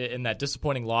who, in that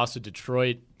disappointing loss to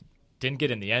Detroit, didn't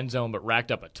get in the end zone, but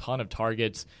racked up a ton of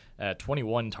targets,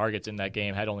 21 targets in that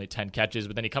game, had only 10 catches.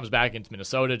 But then he comes back against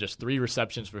Minnesota, just 3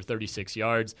 receptions for 36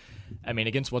 yards. I mean,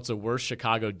 against what's a worse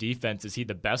Chicago defense, is he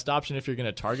the best option if you're going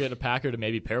to target a Packer to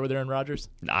maybe pair with Aaron Rodgers?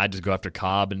 I just go after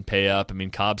Cobb and pay up. I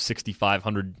mean, Cobb's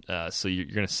 $6,500, so you're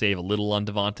going to save a little on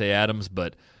Davante Adams,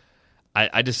 but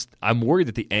I'm worried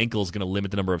that the ankle is going to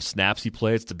limit the number of snaps he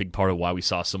plays. It's a big part of why we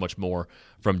saw so much more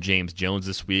from James Jones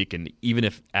this week. And even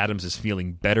if Adams is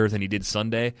feeling better than he did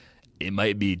Sunday, it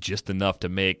might be just enough to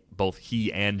make both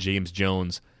he and James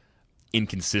Jones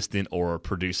inconsistent or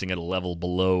producing at a level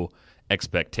below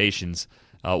expectations.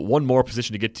 One more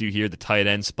position to get to here, the tight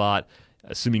end spot.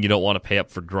 Assuming you don't want to pay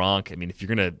up for Gronk. I mean, if you're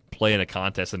going to play in a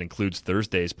contest that includes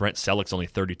Thursdays, Brent Selleck's only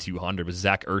 $3,200. With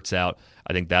Zach Ertz out,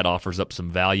 I think that offers up some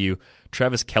value.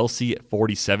 Travis Kelce at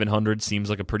 $4,700 seems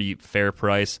like a pretty fair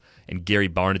price, and Gary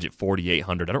Barnidge at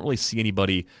 $4,800. I don't really see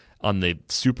anybody on the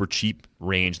super cheap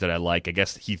range that I like. I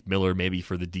guess Heath Miller maybe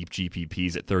for the deep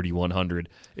GPPs at $3,100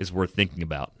 is worth thinking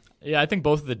about. Yeah, I think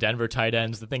both of the Denver tight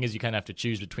ends, the thing is you kind of have to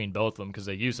choose between both of them because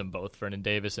they use them both, Vernon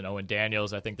Davis and Owen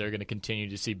Daniels. I think they're going to continue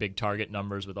to see big target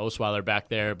numbers with Osweiler back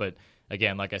there. But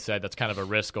again, like I said, that's kind of a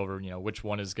risk over, you know, which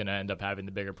one is going to end up having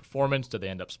the bigger performance. Do they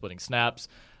end up splitting snaps?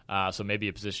 So maybe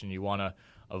a position you want to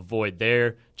avoid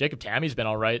there. Jacob Tammy's been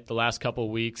all right the last couple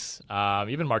of weeks.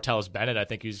 Even Martellus Bennett, I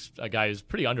think he's a guy who's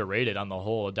pretty underrated on the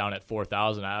whole, down at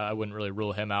 4,000. I wouldn't really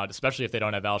rule him out, especially if they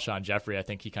don't have Alshon Jeffrey. I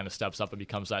think he kind of steps up and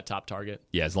becomes that top target.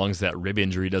 Yeah, as long as that rib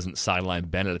injury doesn't sideline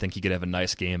Bennett, I think he could have a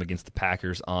nice game against the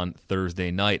Packers on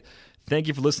Thursday night. Thank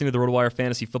you for listening to the RotoWire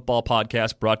Fantasy Football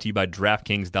Podcast, brought to you by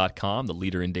DraftKings.com, the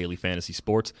leader in daily fantasy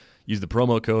sports. Use the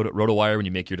promo code RotoWire when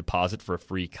you make your deposit for a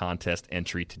free contest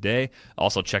entry today.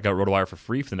 Also, check out RotoWire for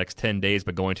free for the next 10 days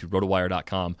by going to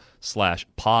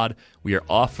RotoWire.com/pod. We are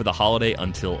off for the holiday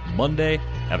until Monday.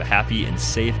 Have a happy and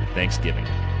safe Thanksgiving.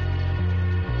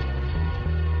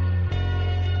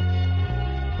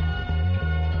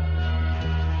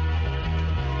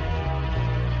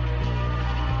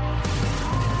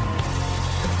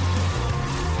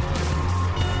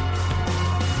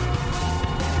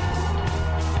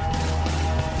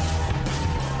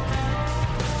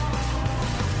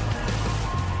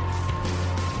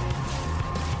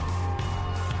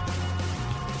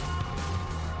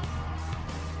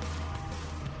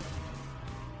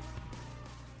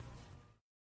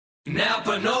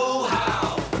 Napa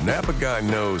know-how. The Napa guy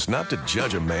knows not to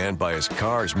judge a man by his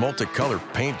car's multicolored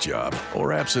paint job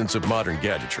or absence of modern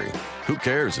gadgetry. Who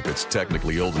cares if it's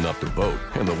technically old enough to vote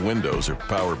and the windows are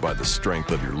powered by the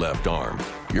strength of your left arm?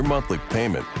 Your monthly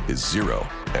payment is zero,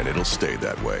 and it'll stay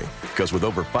that way. Because with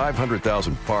over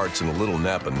 500,000 parts and a little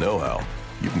Napa know-how,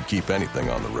 you can keep anything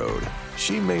on the road.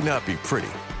 She may not be pretty,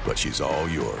 but she's all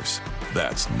yours.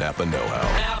 That's Napa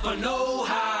know-how. Napa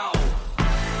know-how.